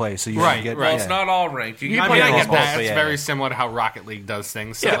ranked play, so you Right, get right. well, yeah. it's not all ranked. You I can mean, play I all get both, that. but It's yeah, very yeah. similar to how Rocket League does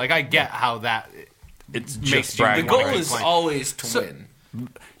things. So, Yeah. like, I get how that It's makes just you- The bragging. goal Right. is always to win.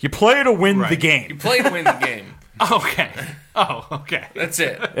 You play to win the Right. You game. play to win the game. Okay. Oh, okay. That's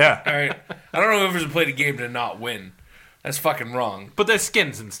it. Yeah. All right. I don't know whoever's played a game to not win. That's fucking wrong. But there's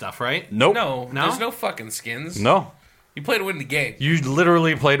skins and stuff, right? Nope. No, No? there's no fucking skins. No. You play to win the game. You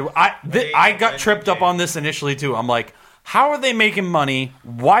literally played. I got tripped up on this initially too. I'm like, how are they making money?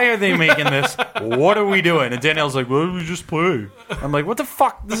 Why are they making this? What are we doing? And Danielle's like, well, we just play. I'm like, what the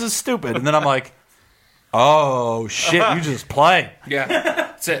fuck? This is stupid. And then I'm like, oh shit, you just play. Yeah,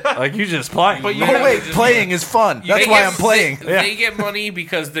 that's it. Like you just play. But you Oh have wait, to just- playing is fun. That's They why get- I'm playing. They get money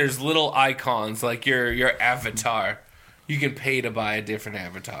because there's little icons like your avatar. You can pay to buy a different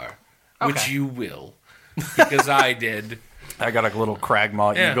avatar, which Okay. you will, because I did. I got a little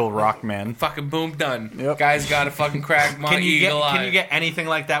Kragmaw Yeah. Eagle Rockman. Fucking boom, done. Yep. Guy's got a fucking crack. Can you eagle eye. can you get anything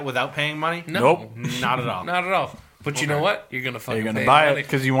like that without paying money? No, Nope. Not at all. not at all. But you know what? You're gonna fucking You're gonna pay buy money. it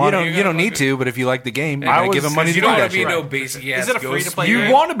because you You want don't. it. You don't need to, but if you like the game, you I gotta was- give them money to You do don't want that to be shit. no basic ass. Is it a free to ghost play player. You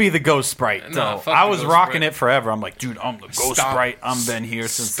game? want to be the Ghost Sprite, No, though. fuck I the was Ghost rocking Sprite. it forever. I'm like, dude, I'm the Ghost Stomp. Sprite. I'm been here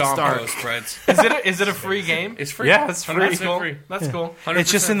since the Stomp start. those spreads. Is it a free game? It's free. Yeah, it's free. 100% That's cool. free. That's cool.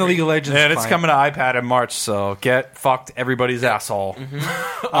 It's just in the 100% League of Legends. And it's client. coming to iPad in March, so get fucked everybody's asshole.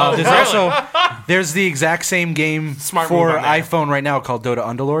 There's also there's the exact same game Smart for move on there. iPhone right now called Dota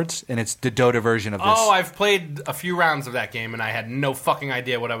Underlords, and it's the Dota version of this. Oh, I've played a few rounds of that game and I had no fucking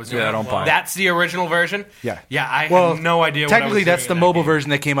idea what I was doing. Yeah, don't buy it. That's the original version? Yeah. Yeah, I well, had no idea what I was Technically, doing that's the in that mobile game. version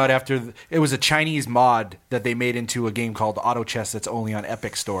that came out after. It was a Chinese mod that they made into a game called Auto Chess that's only on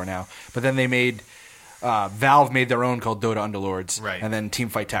Epic Store now. But then they made Valve made their own called Dota Underlords, Right. and then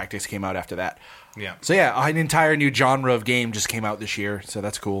Teamfight Tactics came out after that. Yeah. So yeah, an entire new genre of game just came out this year, so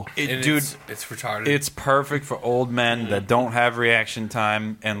that's cool. And Dude, it's retarded. it's perfect for old men that don't have reaction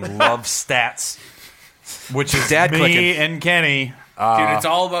time and love stats, which is Dad me clicking. and Kenny. Dude, it's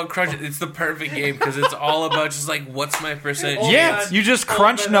all about crunch. It's the perfect game because it's all about just like, what's my percentage? Yeah, you just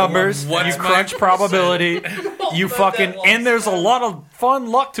crunch numbers, What's you my crunch probability, you fucking, and there's a lot of fun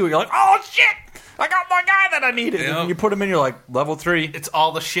luck to it. You're like, oh shit, I got my guy that I needed. Yep. And you put him in, you're like, level 3. It's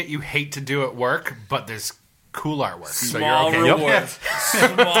all the shit you hate to do at work, but there's cool artwork. So Small you're okay. rewards.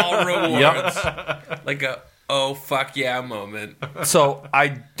 Small rewards. Like a, oh, fuck yeah moment. So I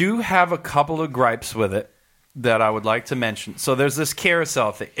do have a couple of gripes with it that I would like to mention. So there's this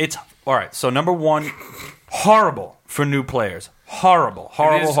carousel thing. It's all right. So number one, horrible for new players. Horrible.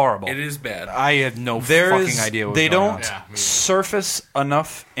 It is bad. I had no There fucking is- idea what was they going don't on. Yeah, me neither. surface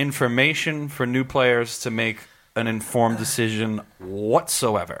enough information for new players to make an informed decision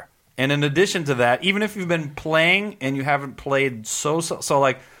whatsoever. And in addition to that, even if you've been playing and you haven't played so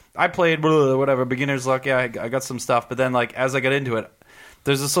like I played whatever beginner's luck, yeah, I got some stuff, but then like as I got into it,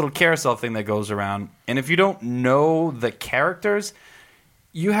 there's this little carousel thing that goes around, and if you don't know the characters,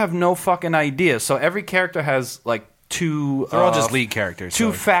 you have no fucking idea. So every character has like two. They're all just lead characters. Two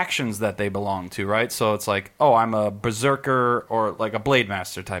so- factions that they belong to, right? So it's like, oh, I'm a berserker or like a blade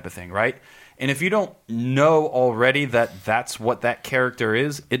master type of thing, right? And if you don't know already that that's what that character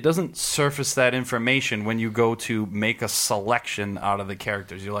is, it doesn't surface that information when you go to make a selection out of the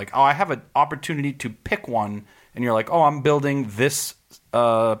characters. You're like, oh, I have an opportunity to pick one, and you're like, oh, I'm building this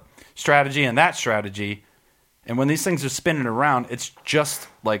strategy and that strategy. And when these things are spinning around, it's just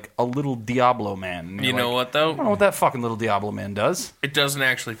like a little Diablo man. And You you're know like, what, I don't know though? what that fucking little Diablo man does. It doesn't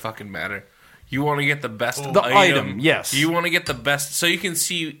actually fucking matter. You want to get the best The item, yes. You want to get the best. So you can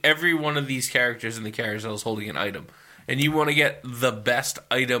see every one of these characters in the carousel is holding an item. And you want to get the best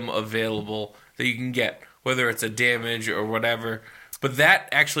item available that you can get, whether it's a damage or whatever. But that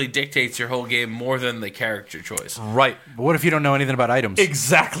actually dictates your whole game more than the character choice. Right. But what if you don't know anything about items?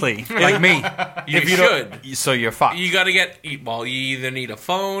 Exactly. Like me. You If you should. don't, so you're fucked. You got to get, well, you either need a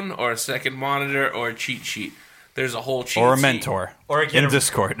phone or a second monitor or a cheat sheet. There's a whole cheat or a sheet. mentor. Or get in a-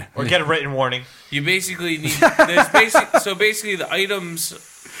 Discord. Or get a written warning. You basically need. There's basically the items.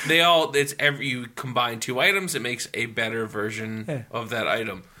 You combine two items, it makes a better version of that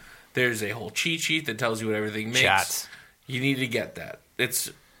item. There's a whole cheat sheet that tells you what everything makes. Chats. You need to get that. It's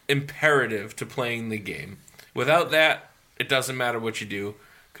imperative to playing the game. Without that, it doesn't matter what you do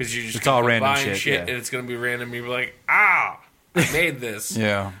because you're just It's all random combine shit, yeah. and it's going to be random. You're like, I made this.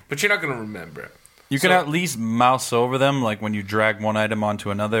 Yeah. But you're not going to remember it. You can So- at least mouse over them. Like when you drag one item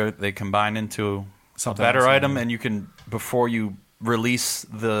onto another, they combine into Something a better else, item, yeah. and you can, before you release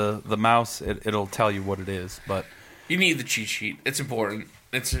the mouse, it'll tell you what it is. But You need the cheat sheet. It's important.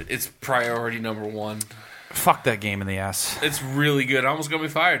 It's priority number one. fuck that game in the ass. It's really good. I almost got me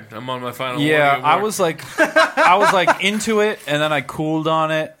fired. I'm on my final. Yeah, one. I was like into it, and then I cooled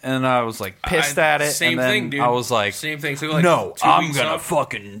on it, and I was like pissed at it. Same and then thing, dude. I was like, same thing. So like no, 2 I'm weeks gonna off.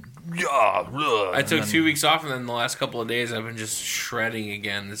 fucking. I took 2 weeks off, and then the last couple of days I've been just shredding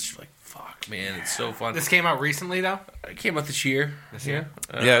again. It's just like fuck, man. It's so fun. This came out recently, though. It came out this year. year?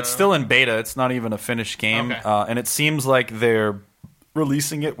 Yeah, it's still in beta. It's not even a finished game, Okay. and it seems like they're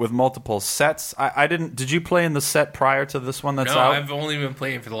releasing it with multiple sets. I didn't. Did you play in the set prior to this one that's No, out? I've only been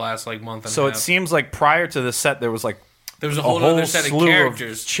playing for the last like month and So a it half. seems like prior to the set there was like There was a a whole whole other set of slew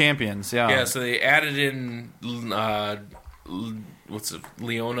characters. of champions. Yeah, Yeah, so they added in what's it,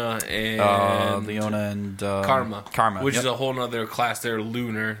 Leona and Leona and Karma, which yep. is a whole other class. They're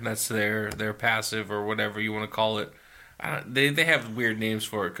lunar. That's their passive or whatever you want to call it. They have weird names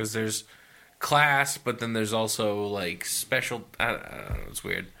for it because there's class, but then there's also like special. I don't know, it's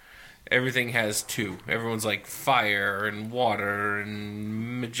weird. Everything has two. Everyone's like fire and water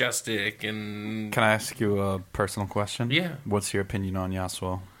and majestic and Can I ask you a personal question? Yeah. What's your opinion on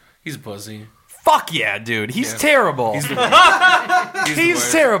Yasuo? he's a pussy. Fuck yeah, dude. He's Yeah. terrible. He's the He's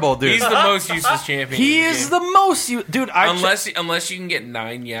worst. terrible, dude. He's the most useless champion. He in the is game. the most dude. Unless you can get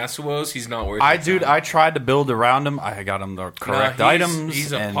 9 Yasuos, he's not worth it. I tried to build around him. I got him the correct he's- items.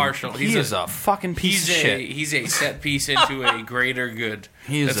 he's a and partial- He he's is a- a fucking piece of shit. He's a set piece into a greater good.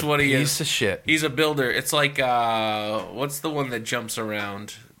 He is That's a what he piece is. of shit. He's a builder. It's like what's the one that jumps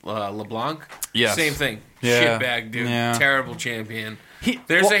around? LeBlanc. Yes. Same thing. Yeah. Shitbag dude. Yeah. Terrible champion.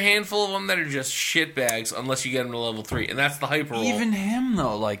 There's a handful of them that are just shitbags unless you get them to level 3, and that's the hyper roll. Even him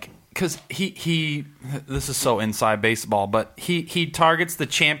though, like, because he this is so inside baseball, but he targets the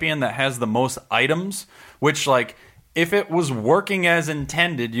champion that has the most items, which like if it was working as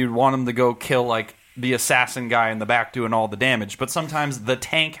intended, you'd want him to go kill like the assassin guy in the back doing all the damage, but sometimes the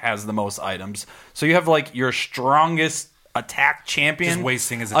tank has the most items. So you have like your strongest attack champion Just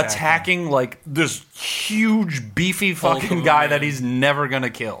wasting his attack, attacking like this huge beefy Hulk fucking of a guy man. that he's never gonna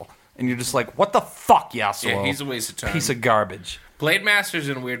kill. And you're just like, what the fuck, Yasuo? Yeah, he's a waste of time. Piece of garbage. Blade Master's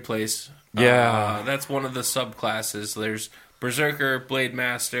in a weird place. Yeah. That's one of the subclasses. There's Berserker, Blade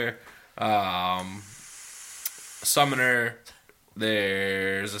Master, Summoner.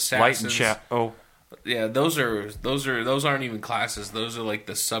 There's Light Assassins. and chat. Oh, Yeah, those aren't even classes. Those are like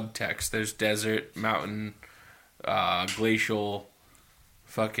the subtext. There's Desert, Mountain, Glacial.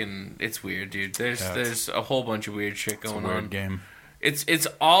 Fucking, it's weird, dude. There's a whole bunch of weird shit going on. game. It's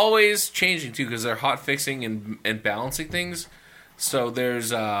always changing too because they're hot fixing and balancing things. So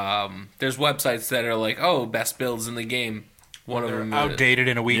there's websites that are like, oh, best builds in the game. One of them Outdated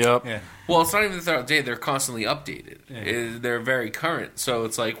in a week. Yep. Yeah. Well, it's not even that they're outdated; they're constantly updated. They're very current. So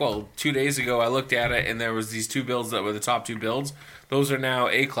it's like, well, 2 days ago I looked at it and there was these 2 builds that were the top 2 builds. Those are now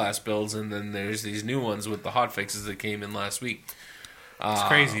A-class builds, and then there's these new ones with the hot fixes that came in last week. It's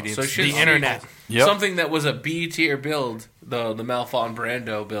crazy, dude. So It's shit's the internet. Yep. Something that was a B tier build, the Malphon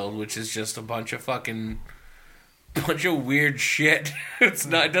Brando build, which is just a bunch of weird shit. It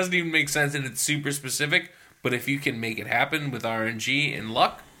doesn't even make sense, and it's super specific. But if you can make it happen with RNG and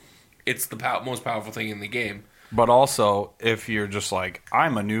luck, it's the most powerful thing in the game. But also, if you're just like,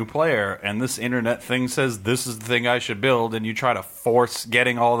 I'm a new player, and this internet thing says this is the thing I should build, and you try to force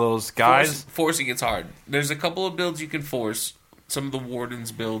getting all those guys, Forcing it's hard. There's a couple of builds you can force. Some of the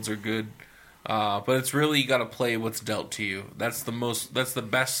Warden's builds are good. But it's really, you got to play what's dealt to you. That's the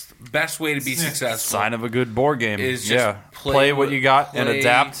best way to be successful. sign of a good board game. Is just play what you got and play-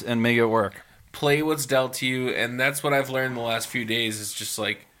 adapt and make it work. Play what's dealt to you, and that's what I've learned the last few days. It's just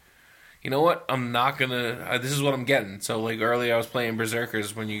like, you know what? I'm not gonna. This is what I'm getting. So like early, I was playing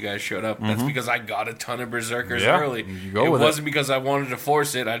Berserkers when you guys showed up. That's because I got a ton of Berserkers Yeah, early. you go It with it. wasn't because I wanted to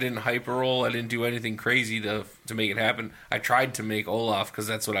force it. I didn't hyper roll. I didn't do anything crazy to make it happen. I tried to make Olaf because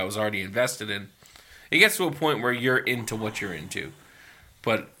that's what I was already invested in. It gets to a point where you're into what you're into,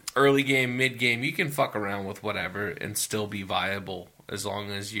 but early game, mid game, you can fuck around with whatever and still be viable as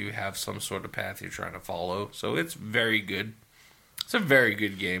long as you have some sort of path you're trying to follow. So it's very good. It's a very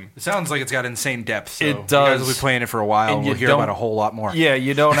good game. It sounds like it's got insane depth. So It You guys does. will be playing it for a while, And and you we'll hear don't- about a whole lot more. Yeah,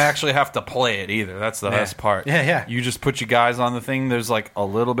 you don't actually have to play it either. That's the best part. Yeah, yeah. You just put your guys on the thing. There's like a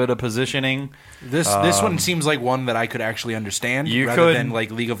little bit of positioning. This one seems like one that I could actually understand, You rather could- than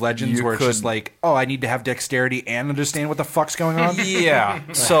like League of Legends, you where it's could- just like, oh, I need to have dexterity and understand what the fuck's going on. Yeah.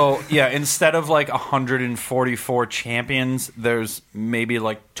 So, yeah, instead of like 144 champions, there's maybe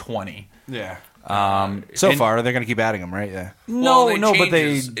like 20. Yeah. And- Far, they're going to keep adding them, right? Yeah. No, Well, no, but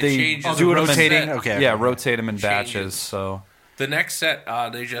changes. It they changes. do Oh, it they're in rotating? set. Okay. Yeah, rotate them in batches. Changes. So The next set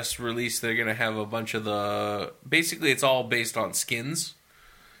they just released, they're going to have a bunch of the... Basically, it's all based on skins.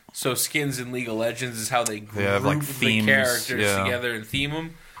 So skins in League of Legends is how they group have, like, the themes, characters yeah. together and theme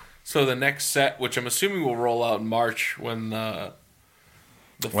them. So the next set, which I'm assuming will roll out in March when the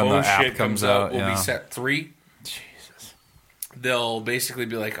When the faux app shit comes comes out, out, will yeah. be set 3. Jesus. They'll basically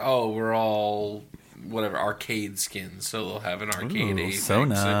be like, oh, we're all... whatever, arcade skins. So they'll have an arcade Ooh, Apex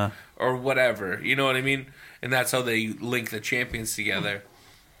Sona. or whatever. You know what I mean? And that's how they link the champions together.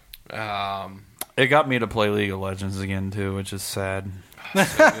 it got me to play League of Legends again, too, which is sad. So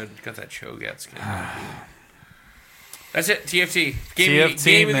good. Got that Cho'Gath skin. That's it. TFT. Game of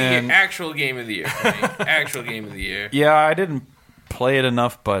the man. year. Actual game of the year. for me. Actual game of the year. Yeah, I didn't play it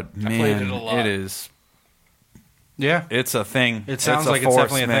enough, but man, played it a lot. it is. Yeah. It's a thing. It sounds it's a like force, it's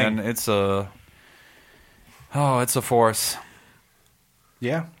definitely a man. thing. It's a. Oh, it's a force.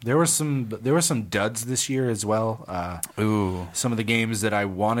 Yeah. There were some duds this year as well. Ooh. Some of the games that I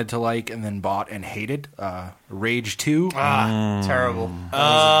wanted to like and then bought and hated. Rage 2. Terrible.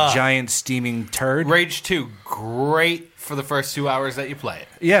 Giant steaming turd. Rage 2, great for the first 2 hours that you play it.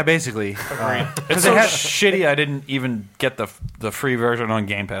 Yeah, basically. It's so shitty. I didn't even get the free version on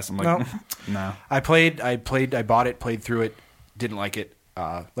Game Pass. I'm like, No. no. I bought it, played through it, didn't like it.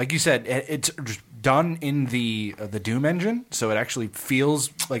 Like you said, it's done in the Doom engine, so it actually feels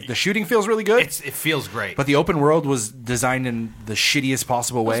like the shooting feels really good. It feels great. But the open world was designed in the shittiest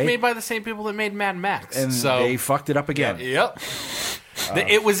possible it was way, made by the same people that made Mad Max. and so they fucked it up again. Yep.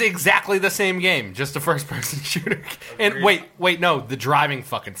 It was exactly the same game, just a first-person shooter. And wait, no, the driving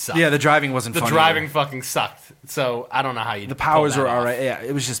fucking sucked. Yeah, the driving wasn't the fun driving either. fucking sucked. So I don't know how you. The powers pull were that all off. right. Yeah,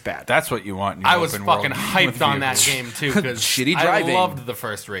 it was just bad. That's what you want. In your I was open fucking world hyped with on that vehicles. game too because Shitty I driving. loved the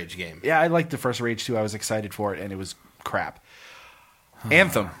first Rage game. Yeah, I liked the first Rage 2. I was excited for it, and it was crap.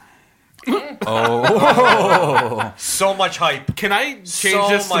 Anthem. So much hype. Can I change So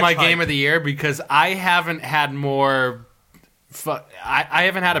this to much my hype. game of the year? Because I haven't had more. I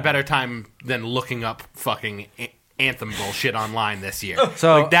haven't had a better time than looking up fucking Anthem bullshit online this year.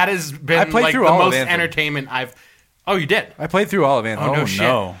 So, like, that has I been played like through the all of most Anthem. entertainment I've. Oh, you did? I played through all of Anthem. Oh, no Oh, shit.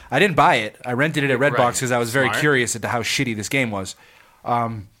 no. I didn't buy it. I rented it at Redbox Right. because I was very Smart. curious as to how shitty this game was.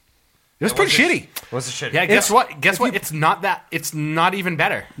 It was It pretty was shitty. What's the shit? Yeah. Guess It's- what? Guess if what? you- It's not that. It's not even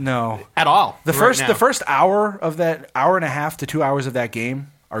better No. at all. The right first now. the first hour of that hour and a half to 2 hours of that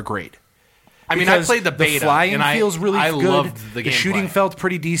game are great. I mean, I Because played the beta. The flying and feels really I good. loved the gameplay. shooting felt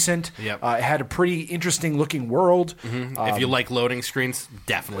pretty decent. Yep. It had a pretty interesting looking world. If you like loading screens,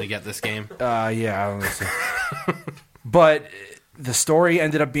 definitely get this game. Yeah. Let's see. But the story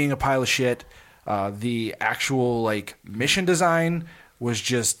ended up being a pile of shit. The actual like mission design was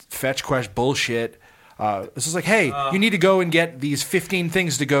just fetch quest bullshit. This is like, hey, you need to go and get these 15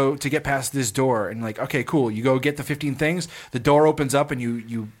 things to get past this door, and like, okay, cool. You go get the 15 things. The door opens up, and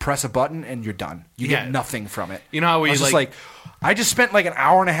you press a button, and you're done. You Yeah. get nothing from it. You know how we, I was just like- like, I just spent like an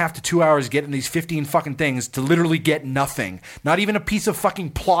hour and a half to 2 hours getting these 15 fucking things to literally get nothing. Not even a piece of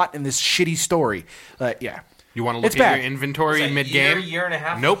fucking plot in this shitty story. Yeah. You want to look It's at bad. your inventory mid game? year and a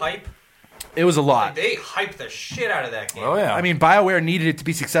half Nope. of hype. It was a lot. They hyped the shit out of that game. Oh yeah. I mean, BioWare needed it to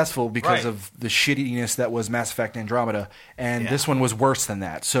be successful because Right. of the shittiness that was Mass Effect Andromeda, and this one was worse than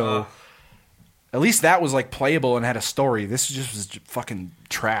that. So at least that was like playable and had a story. This just was fucking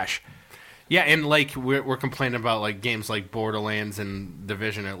trash. Yeah, and like we're complaining about like games like Borderlands and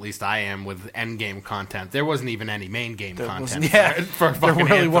Division. At least I am with end game content. There wasn't even any main game content. wasn't- yeah, for there fucking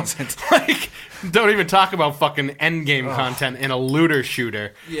really Anthem. wasn't. Like, don't even talk about fucking end game content in a looter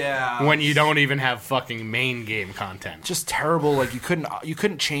shooter. Yeah. when you don't even have fucking main game content. Just terrible. Like you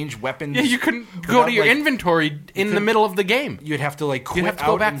couldn't change weapons. Yeah, you couldn't go without, to your like, inventory in the middle of the game. You'd have to like You'd quit have to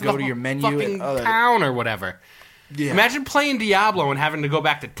go out back and to go the to your menu. fucking And, town or whatever. yeah. Imagine playing Diablo and having to go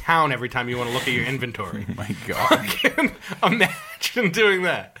back to town every time you want to look at your inventory. Oh my god. Imagine doing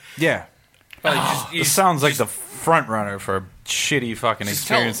that. Yeah. This sounds like the front runner for a shitty fucking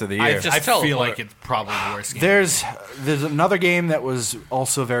experience of the year. Just I tell feel them like it's probably the worst game. There's another game that was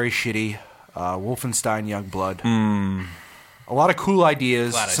also very shitty. Wolfenstein Youngblood. A lot of cool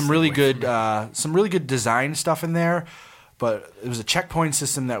ideas, Glad I some stayed really away good design stuff in there, but it was a checkpoint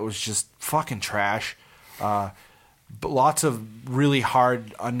system that was just fucking trash. But lots of really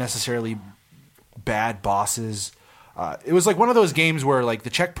hard, unnecessarily bad bosses. It was like one of those games where like the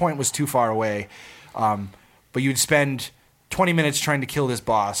checkpoint was too far away, but you'd spend 20 minutes trying to kill this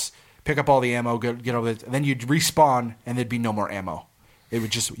boss, pick up all the ammo, get over it, and then you'd respawn and there'd be no more ammo. It would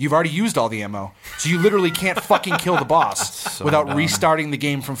just you've already used all the ammo, so you literally can't fucking kill the boss without dumb. restarting the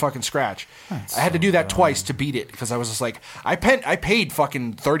game from fucking scratch. I had to do that twice to beat it because I was just like, I paid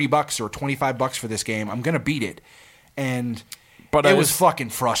fucking $30 or $25 for this game. I'm gonna beat it, and But it I was was- fucking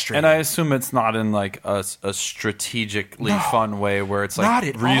frustrating. And I assume it's not in like a strategically fun way where it's not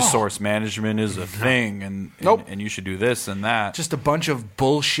like at all. resource management is a thing and Nope. and you should do this and that. Just a bunch of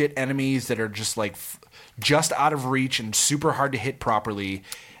bullshit enemies that are just like just out of reach and super hard to hit properly,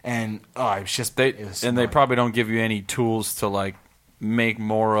 and it's just they it was and they annoying. probably don't give you any tools to like make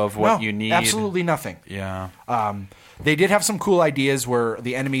more of what No, you need. Absolutely nothing. Yeah. They did have some cool ideas where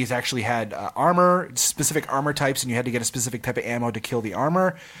the enemies actually had armor, specific armor types, and you had to get a specific type of ammo to kill the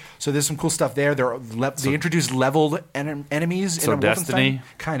armor. So there's some cool stuff there. They introduced leveled enemies So in a Destiny?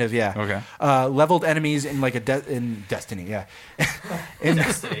 Wolfenstein. Kind of, yeah. Okay. Leveled enemies in like in Destiny, yeah.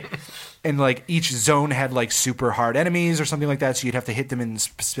 And like each zone had like super hard enemies or something like that, so you'd have to hit them in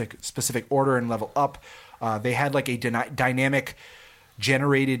specific order and level up. They had like a dynamic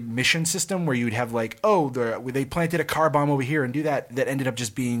generated mission system where you'd have like, they planted a car bomb over here and do that. That ended up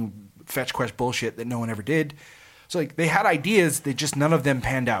just being fetch quest bullshit that no one ever did. So like they had ideas, they just none of them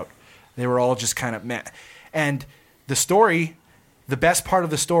panned out. They were all just kind of meh. And the story, the best part of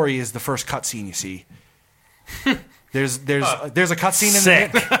the story is the first cutscene you see. There's a cutscene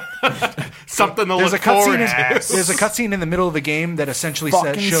in the Something to there's a look forward cutscene. to. There's a cutscene in the middle of the game that essentially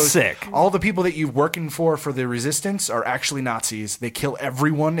Fucking shows sick. all the people that you're working for the resistance are actually Nazis. They kill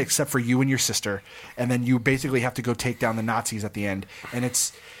everyone except for you and your sister, and then you basically have to go take down the Nazis at the end. And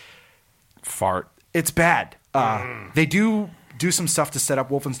it's Fart. bad. They do some stuff to set up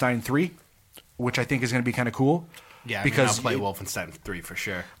Wolfenstein 3, which I think is going to be kind of cool. Yeah, because I'll play Wolfenstein 3 for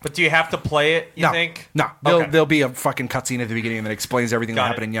sure. But do you have to play it, you think? No, Okay. there'll be a fucking cutscene at the beginning that explains everything that Got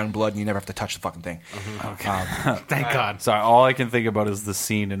happened in Youngblood, and you never have to touch the fucking thing. Thank God. Sorry, all I can think about is the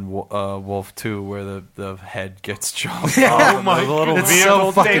scene in Wolf 2 where the head gets chopped Yeah. off. Oh my- the little it's vehicle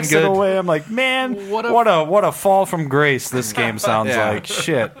so fucking takes good. it away. I'm like, man, what a fall from grace this game sounds Yeah. like.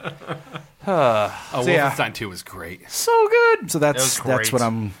 Shit. Wolfenstein 2 was great. So good. So was that's great.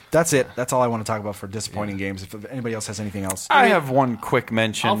 what That's it. That's all I want to talk about for disappointing games. If anybody else has anything else, I have one quick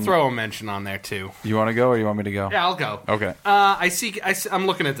mention. I'll throw a mention on there too. You want to go or you want me to go? Yeah, I'll go. Okay. I'm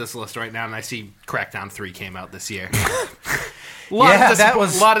looking at this list right now, and I see Crackdown 3 came out this year. that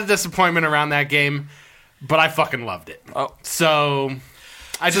was- a lot of disappointment around that game, but I fucking loved it. Oh. So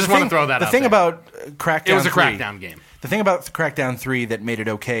I just want to throw that The out thing there. about Crackdown It was a 3 Crackdown game. The thing about Crackdown 3 that made it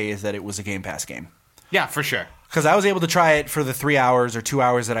okay is that it was a Game Pass game. Yeah, for sure. Because I was able to try it for the 3 hours or 2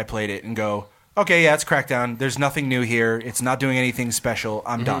 hours that I played it and go, okay, yeah, it's Crackdown. There's nothing new here. It's not doing anything special.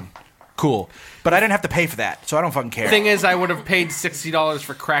 I'm done. Cool. But I didn't have to pay for that, so I don't fucking care. Thing is, I would have paid $60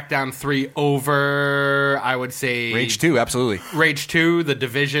 for Crackdown 3 over, I would say, Rage 2, absolutely. Rage 2, The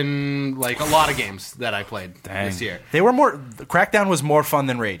Division, like a lot of games that I played Dang. this year. They were more. Crackdown was more fun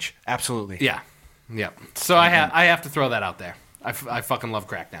than Rage. Absolutely. Yeah. So I have to throw that out there. I fucking love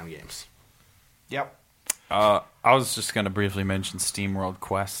Crackdown games. Yep. I was just going to briefly mention SteamWorld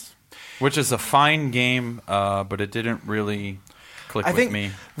Quest, which is a fine game, but it didn't really click I with think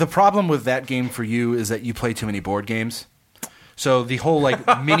me. the problem with that game for you is that you play too many board games. So the whole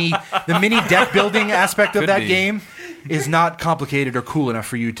mini deck building aspect of Could that be. game is not complicated or cool enough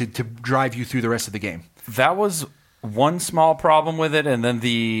for you to drive you through the rest of the game. That was one small problem with it, and then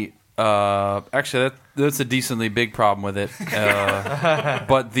the actually that's a decently big problem with it.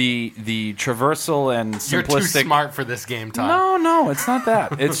 But the traversal and simplistic. You're too smart for this game, Todd. No, it's not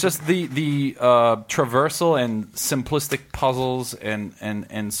that. It's just the traversal and simplistic puzzles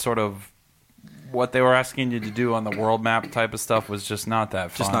and sort of what they were asking you to do on the world map type of stuff was just not that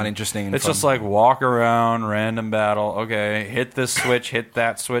fun. Just not interesting and It's fun. just like walk around, random battle. Okay, hit this switch, hit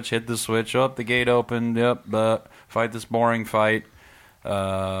that switch, hit the switch. Oh, the gate opened. Yep, fight this boring fight.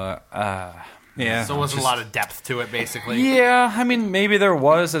 Yeah. So it wasn't a lot of depth to it, basically. Yeah, I mean, maybe there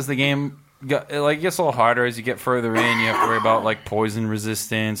was as the game got, like, it gets a little harder as you get further in. You have to worry about like poison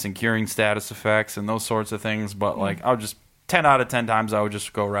resistance and curing status effects and those sorts of things. But like, I would just 10 out of 10 times I would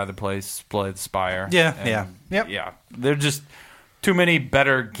just go rather play the Spire. Yeah, And, yeah. Yep. yeah. There are just too many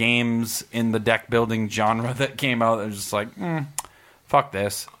better games in the deck building genre that came out. That was just like, fuck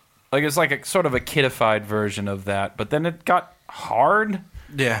this. Like, it's like a sort of a kidified version of that. But then it got hard.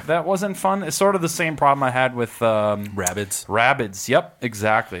 Yeah. That wasn't fun. It's sort of the same problem I had with Rabbids. Rabbids. Yep,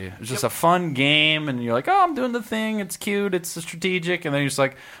 exactly. It's just a fun game, and you're like, oh, I'm doing the thing. It's cute. It's strategic. And then you're just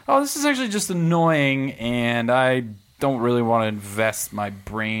like, oh, this is actually just annoying, and I don't really want to invest my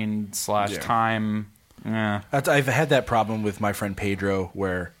brain / time. Yeah. I've had that problem with my friend Pedro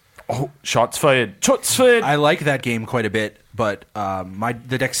where Oh, shots fired. Shots fired. I like that game quite a bit, but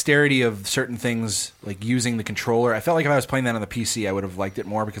the dexterity of certain things, like using the controller, I felt like if I was playing that on the PC, I would have liked it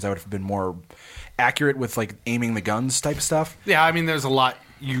more because I would have been more accurate with like aiming the guns type of stuff. Yeah, I mean, there's a lot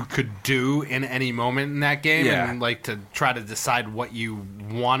you could do in any moment in that game, Yeah. and like to try to decide what you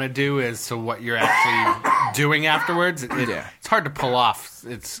want to do as to what you're actually doing afterwards. It's hard to pull off.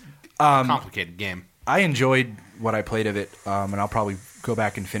 It's a complicated game. I enjoyed what I played of it, and I'll probably go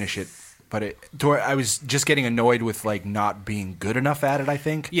back and finish it. But I was just getting annoyed with like not being good enough at it. I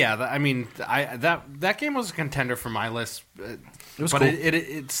think. Yeah, that game was a contender for my list. It was but cool.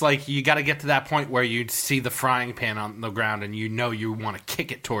 it's like you got to get to that point where you see the frying pan on the ground and you know you want to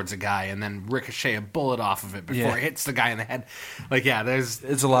kick it towards a guy and then ricochet a bullet off of it before Yeah. it hits the guy in the head. Like, yeah,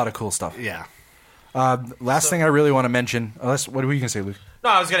 It's a lot of cool stuff. yeah. Last thing I really want to mention. What were you gonna say, Luke? No,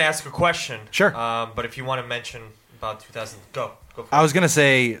 I was going to ask a question. Sure. But if you want to mention about 2000, go for it. I was gonna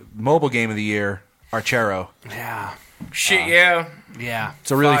say mobile game of the year, Archero. Yeah. Shit, yeah. Yeah. It's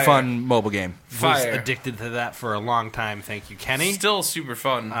a really Fire. fun mobile game. Was Fire. addicted to that for a long time. Thank you, Kenny. Still super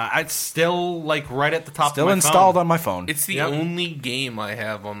fun. It's still like right at the top. Still of my installed phone. on my phone. It's the Yep. only game I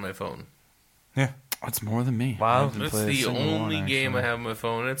have on my phone. Yeah. That's more than me. Wow. I haven't It's played a the single only one, game I actually. have on my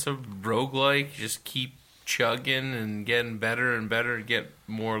phone. It's a roguelike. Just keep chugging and getting better and better to get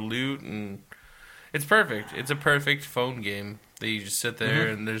more loot, and it's perfect. It's a perfect phone game that you just sit there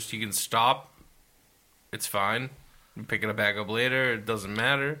and you can stop. It's fine. You pick it back up later. It doesn't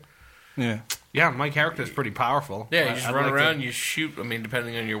matter. Yeah. Yeah, my character's pretty powerful. Yeah, you just I'd run like to- around. You shoot. I mean,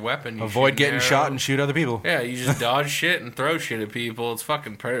 depending on your weapon, you Avoid shoot getting an shot arrow. and shoot other people. Yeah, you just dodge shit and throw shit at people. It's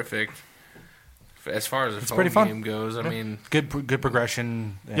fucking perfect. As far as a phone pretty fun. game goes, I mean, Good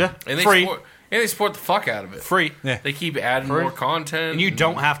progression. Yeah. and they free. And they support the fuck out of it. Free. Yeah. They keep adding more content. And you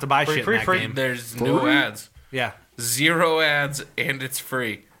don't have to buy shit in that game. There's no ads. Yeah. 0 ads, and it's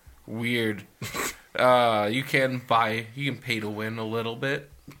free. Weird. You can pay to win a little bit.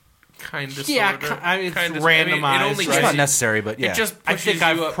 Kind of, Yeah, sorta. I mean, it's Kinda, randomized, it only right? It's gives not you- necessary, but yeah. It just I pushes think you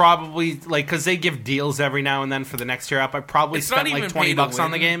I've up. probably, like, because they give deals every now and then for the next tier up, I probably It's spent not even like $20 on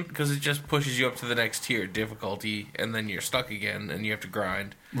the game. because it just pushes you up to the next tier difficulty, and then you're stuck again, and you have to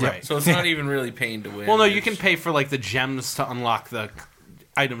grind. Right. So it's not even really paying to win. Well, no, you It's- can pay for, like, the gems to unlock the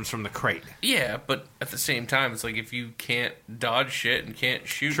items from the crate. Yeah, but at the same time, it's like if you can't dodge shit and can't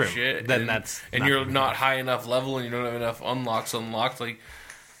shoot True. shit, Then and, that's and not you're gonna not high enough level and you don't have enough unlocks unlocked, like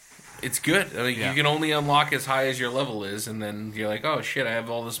it's good. I mean, Yeah. you can only unlock as high as your level is, and then you're like, oh shit, I have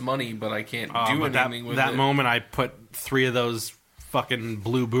all this money, but I can't do But anything with that it. moment, I put 3 of those fucking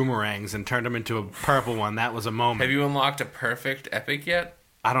blue boomerangs and turned them into a purple one. That was a moment. Have you unlocked a perfect epic yet?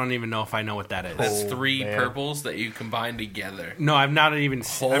 I don't even know if I know what that is. That's 3 man. purples that you combine together. No, I've not even.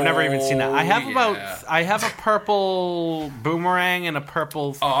 I've never even seen that. I have yeah. I have a purple boomerang and a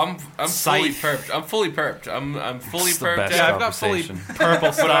purple. Oh, I'm fully Scythe. perped. I'm fully perped. I'm fully It's the perped. best Yeah, I've got fully conversation. purple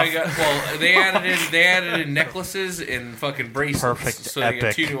But stuff. I got they added in necklaces and fucking bracelets. Perfect So you got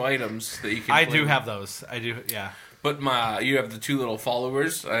epic. 2 new items that you can. I play do with. have those. I do. Yeah. But you have the 2 little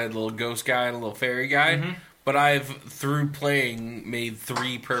followers. I had a little ghost guy and a little fairy guy. Mm-hmm. But I've through playing made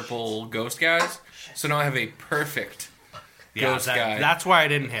 3 purple ghost guys. So now I have a perfect ghost guy. That's why I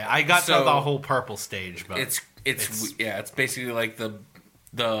didn't hit. I got to So- the whole purple stage, but It's it's basically like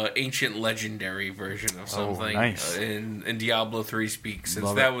the ancient legendary version of something nice. in Diablo 3 speak, since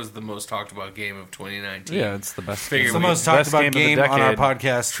Love that was the most talked about game of 2019. Yeah, it's the best. Figure It's the we- most talked best about game game of the on our decade.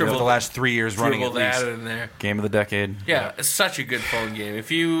 podcast for Triple- the last 3 years running at Dribble that least. in there. Game of the decade. Yeah, it's such a good phone game.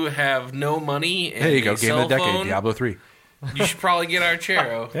 If you have no money and There you go, a game of the cell decade, phone, Diablo 3. you should probably get our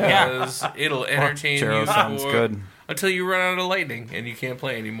Chero. Yeah. Because it'll entertain Chero you sounds good. until you run out of lightning and you can't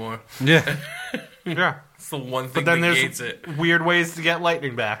play anymore. Yeah. yeah. It's the one thing But then that there's gates it. weird ways to get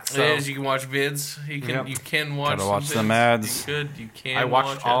lightning back. So It is, you can watch vids. You can watch. Gotta watch some some vids. ads. You could. You can. I watched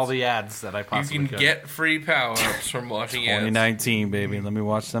watch all ads. the ads that I You possibly can could. get free power ups from watching ads. 2019, baby. Let me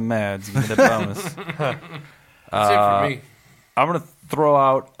watch some ads. Give me the bonus. That's it for me. I'm gonna throw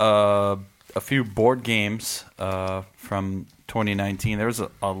out a few board games from 2019. There was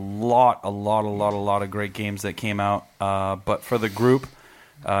a lot of great games that came out. But for the group,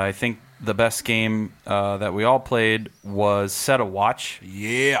 I think the best game that we all played was Set a Watch,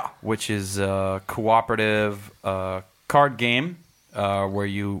 Yeah. which is a cooperative card game where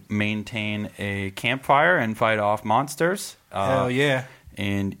you maintain a campfire and fight off monsters. Hell yeah.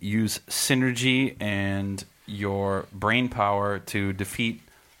 And use synergy and your brain power to defeat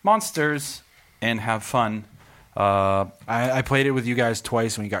monsters and have fun. I played it with you guys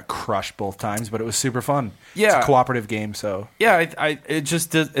twice and we got crushed both times, but it was super fun. Yeah. It's a cooperative game, so. Yeah, it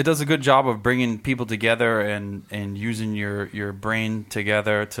just does a good job of bringing people together and using your brain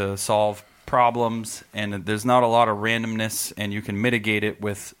together to solve problems. And there's not a lot of randomness, and you can mitigate it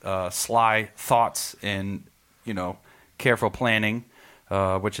with sly thoughts and careful planning,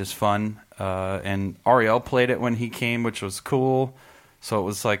 which is fun. And Ariel played it when he came, which was cool. So it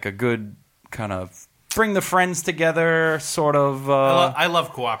was like a good kind of bring the friends together sort of. I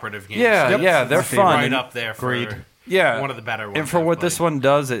love cooperative games. Yeah, they're fun. Right And- up there for Yeah, one of the better ones. And for I've what played. this one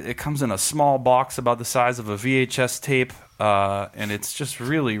does, it comes in a small box about the size of a VHS tape, and it's just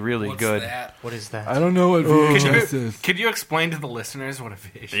really, really What's good. that? What is that? I don't know what Could you explain to the listeners what a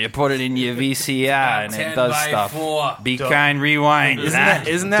VHS? You put it in your VCR, and 10 it does by stuff. 4. Be kind, rewind.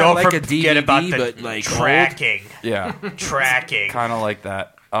 Isn't that Don't like a forget DVD, about the but like tracking. Yeah, Tracking. kind of like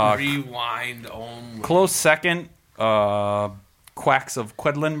that. Rewind only. Close second, Quacks of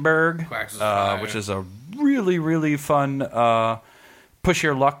Quedlinburg, Quacks is fire. which is a really, really fun push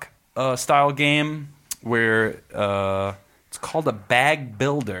your luck style game where it's called a bag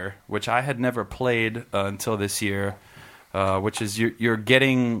builder, which I had never played until this year. Which is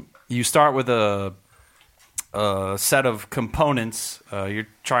you start with a set of components. You're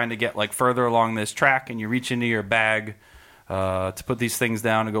trying to get like further along this track, and you reach into your bag to put these things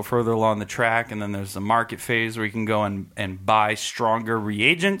down to go further along the track. And then there's a market phase where you can go and buy stronger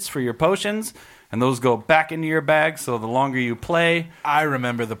reagents for your potions, and those go back into your bag. So the longer you play, I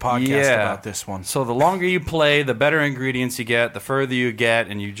remember the podcast about this one. so the longer you play, the better ingredients you get, the further you get,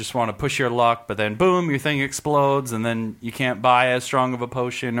 and you just want to push your luck, but then boom, your thing explodes, and then you can't buy as strong of a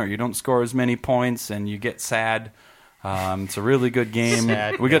potion, or you don't score as many points, and you get sad. It's a really good game.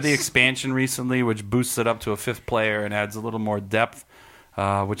 Sadness. We got the expansion recently, which boosts it up to a 5th player and adds a little more depth,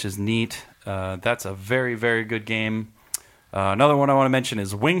 which is neat. That's a very, very good game. Another one I want to mention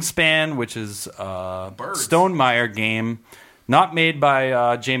is Wingspan, which is a Stonemaier game, not made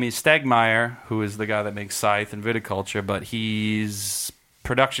by Jamie Stegmaier, who is the guy that makes Scythe and Viticulture, but his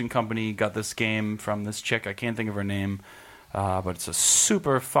production company got this game from this chick. I can't think of her name, but it's a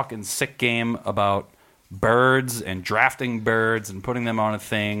super fucking sick game about birds and drafting birds and putting them on a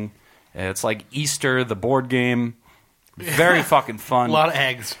thing. It's like Easter, the board game. Very fucking fun. A lot of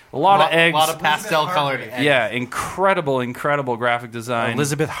eggs. A lot of eggs. A lot of pastel-colored eggs. Yeah, incredible graphic design.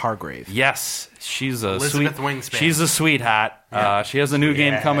 Elizabeth Hargrave. Yes, she's a Elizabeth sweet. Wingspan. She's a sweetheart. She has a new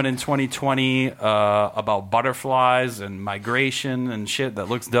game coming in 2020 about butterflies and migration and shit that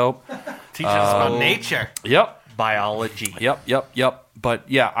looks dope. Teach us about nature. Yep, Biology. yep. But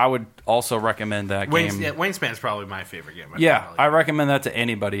yeah, I would also recommend that game. Wingspan's probably my favorite game. Yeah, I recommend that to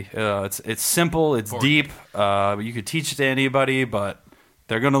anybody. It's simple, it's deep. You could teach it to anybody, but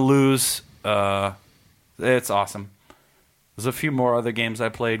they're gonna lose. It's awesome. There's a few more other games I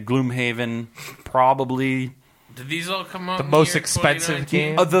played. Gloomhaven, probably. Did these all come out? The in most year expensive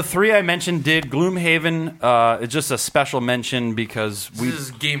 2019? game. The three I mentioned did. Gloomhaven, it's just a special mention because This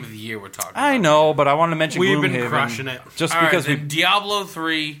is game of the year we're talking I about. know, but I want to mention We've Gloomhaven. been crushing it. Just All right, because then Diablo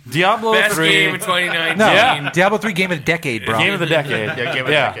 3. Diablo Best 3. game of 2019. No, Diablo 3 game of the decade, bro. Game of the decade. Yeah, game of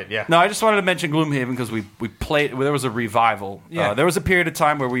the decade, yeah. No, I just wanted to mention Gloomhaven because we played. There was a revival. Yeah. There was a period of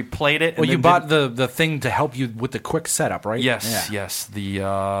time where we played it. Well, and you then bought the thing to help you with the quick setup, right? Yes, Yeah. yes.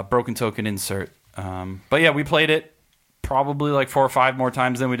 The broken token insert. But yeah, we played it probably like 4 or 5 more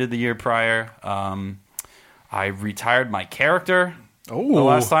times than we did the year prior. I retired my character the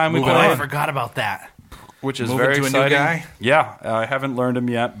last time we moving played, I forgot about that. which is Moving very to a new exciting. guy? Yeah, I haven't learned him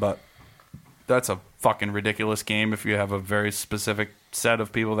yet, but that's a fucking ridiculous game if you have a very specific set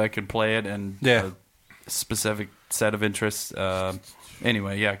of people that can play it and Yeah. a specific set of interests.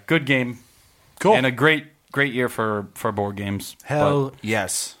 Anyway, yeah, good game. Cool. And a great year for board games. Hell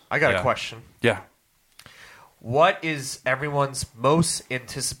yes. I got Yeah. a question. But, yeah. What is everyone's most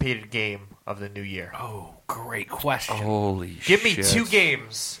anticipated game of the new year? Oh, great question. Holy Give me shit. 2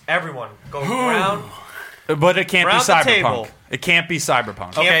 games. Everyone, go around. But it can't be Round the Cyberpunk. table. It can't be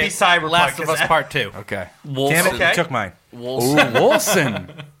Cyberpunk. Can't be Cyberpunk. Last of 'cause Us Part 2. Okay. Damn it, Okay. you took mine. Wolfson. Wolson.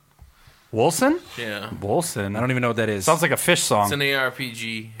 Wolson? Yeah. Wolson. I don't even know what that is. Sounds like a fish It's song. an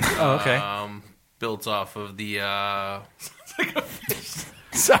ARPG. Oh, okay. Built off of the. Duh.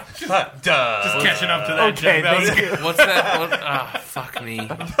 Catching up to that. Okay, Jeff. thank you. What's that? Fuck me.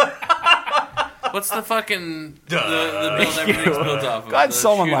 What's the fucking the build everything's built off of? Glad The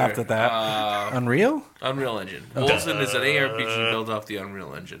someone shooter. laughed at that. Unreal? Unreal Engine. Wolfson is an ARPG built off the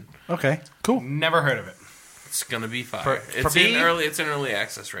Unreal Engine. Okay, cool. Never heard of it. It's gonna be fire. For It's me- in early. It's in early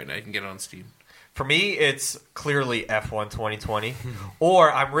access right now. You can get it on Steam. For me, it's clearly F1 2020. Or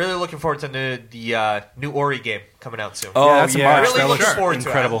I'm really looking forward to the new Ori game coming out soon. Oh, that's yeah. March. really that looking looks forward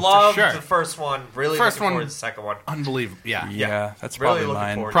incredible. to it. I loved Sure. the first one. Really First looking one- forward to the second one. Unbelievable. Yeah. Yeah, that's Really probably looking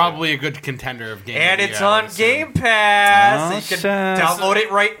mine. forward Probably a good contender of game. And of the it's year, I on would assume. Game Pass. Oh, so you can shit. download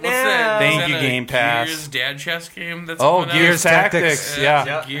it right What's now. that? Thank Is you, that a Game Pass. Gears Dad Chess game. That's Oh, coming out? Gears Tactics. Yeah.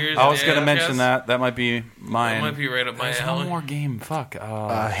 Yeah. Gears I was going to Dad mention Chess? that. That might be mine. That might be right up my There's alley. one more game. Fuck.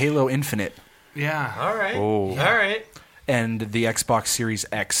 Halo Infinite Yeah. All right. Oh. All right. and the Xbox Series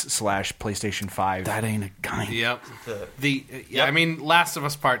X / PlayStation 5. That ain't a kind. Yep. I mean, Last of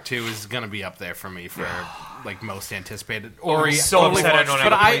Us Part 2 is going to be up there for me for like most anticipated. Ori, so upset I don't have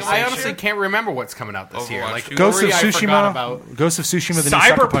but a I PlayStation. honestly can't remember what's coming out this year. Overwatch Like 2. Ghost Ori, of I forgot Tsushima. about. Ghost of Tsushima, the new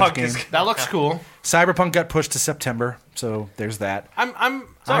Sucker Punch Cyberpunk game. is. That looks cool. Cyberpunk got pushed to September, so there's that. I'm okay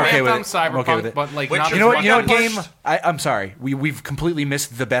ramped with on it. I'm Cyberpunk, okay with it. but like Which not is You know what? what You know what got game? pushed? I'm sorry. We've completely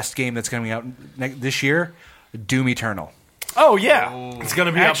missed the best game that's coming out this year. Doom Eternal. Oh, yeah. It's going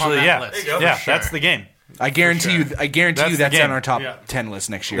to be Actually, up on yeah. that list. go. Yeah, For sure. that's the game. I guarantee you. I guarantee That's you the that's game. on our top Yeah. 10 list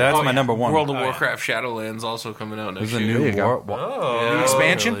next year. That's my number one. World of Warcraft Shadowlands also coming out next There's a year. new you go. war. Oh. Yeah,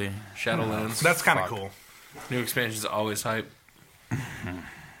 expansion? Really? Shadowlands. That's kind of cool. New expansion's always hype.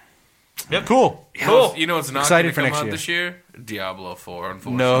 Cool. Cool. You know what's not Excited going for to come next out year. this year? Diablo 4,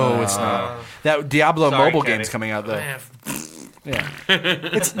 unfortunately. No, it's not. That Diablo Sorry, mobile Kenny. game's coming out though. Man, Yeah,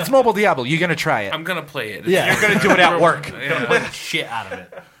 it's mobile Diablo. You're gonna try it. I'm going to play it. Yeah. You're going to do it at work. Yeah. Shit out of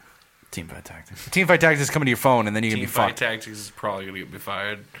it. Teamfight Tactics. Teamfight Tactics is coming to your phone, and then you can be Teamfight fucked. Tactics is probably going to get me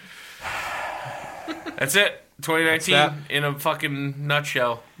fired. That's it. 2019 That's in a fucking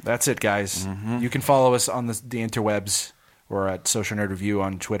nutshell. That's it, guys. You can follow us on the interwebs. We're at Social Nerd Review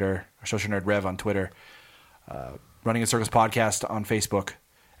on Twitter, or Social Nerd Rev on Twitter, Running in Circles Podcast on Facebook,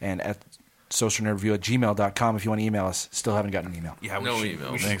 and at socialnerdreview@gmail.com if you want to email us. Still haven't gotten an email. No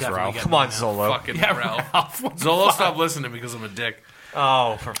emails. Thanks, Ralph. Come on, Solo. Fucking Ralph. Zolo stopped listening because I'm a dick.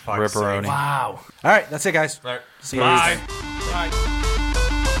 Oh, for fuck's sake. Ripperoni. Wow. All right, that's it, guys. All right. See you Bye. later. Bye.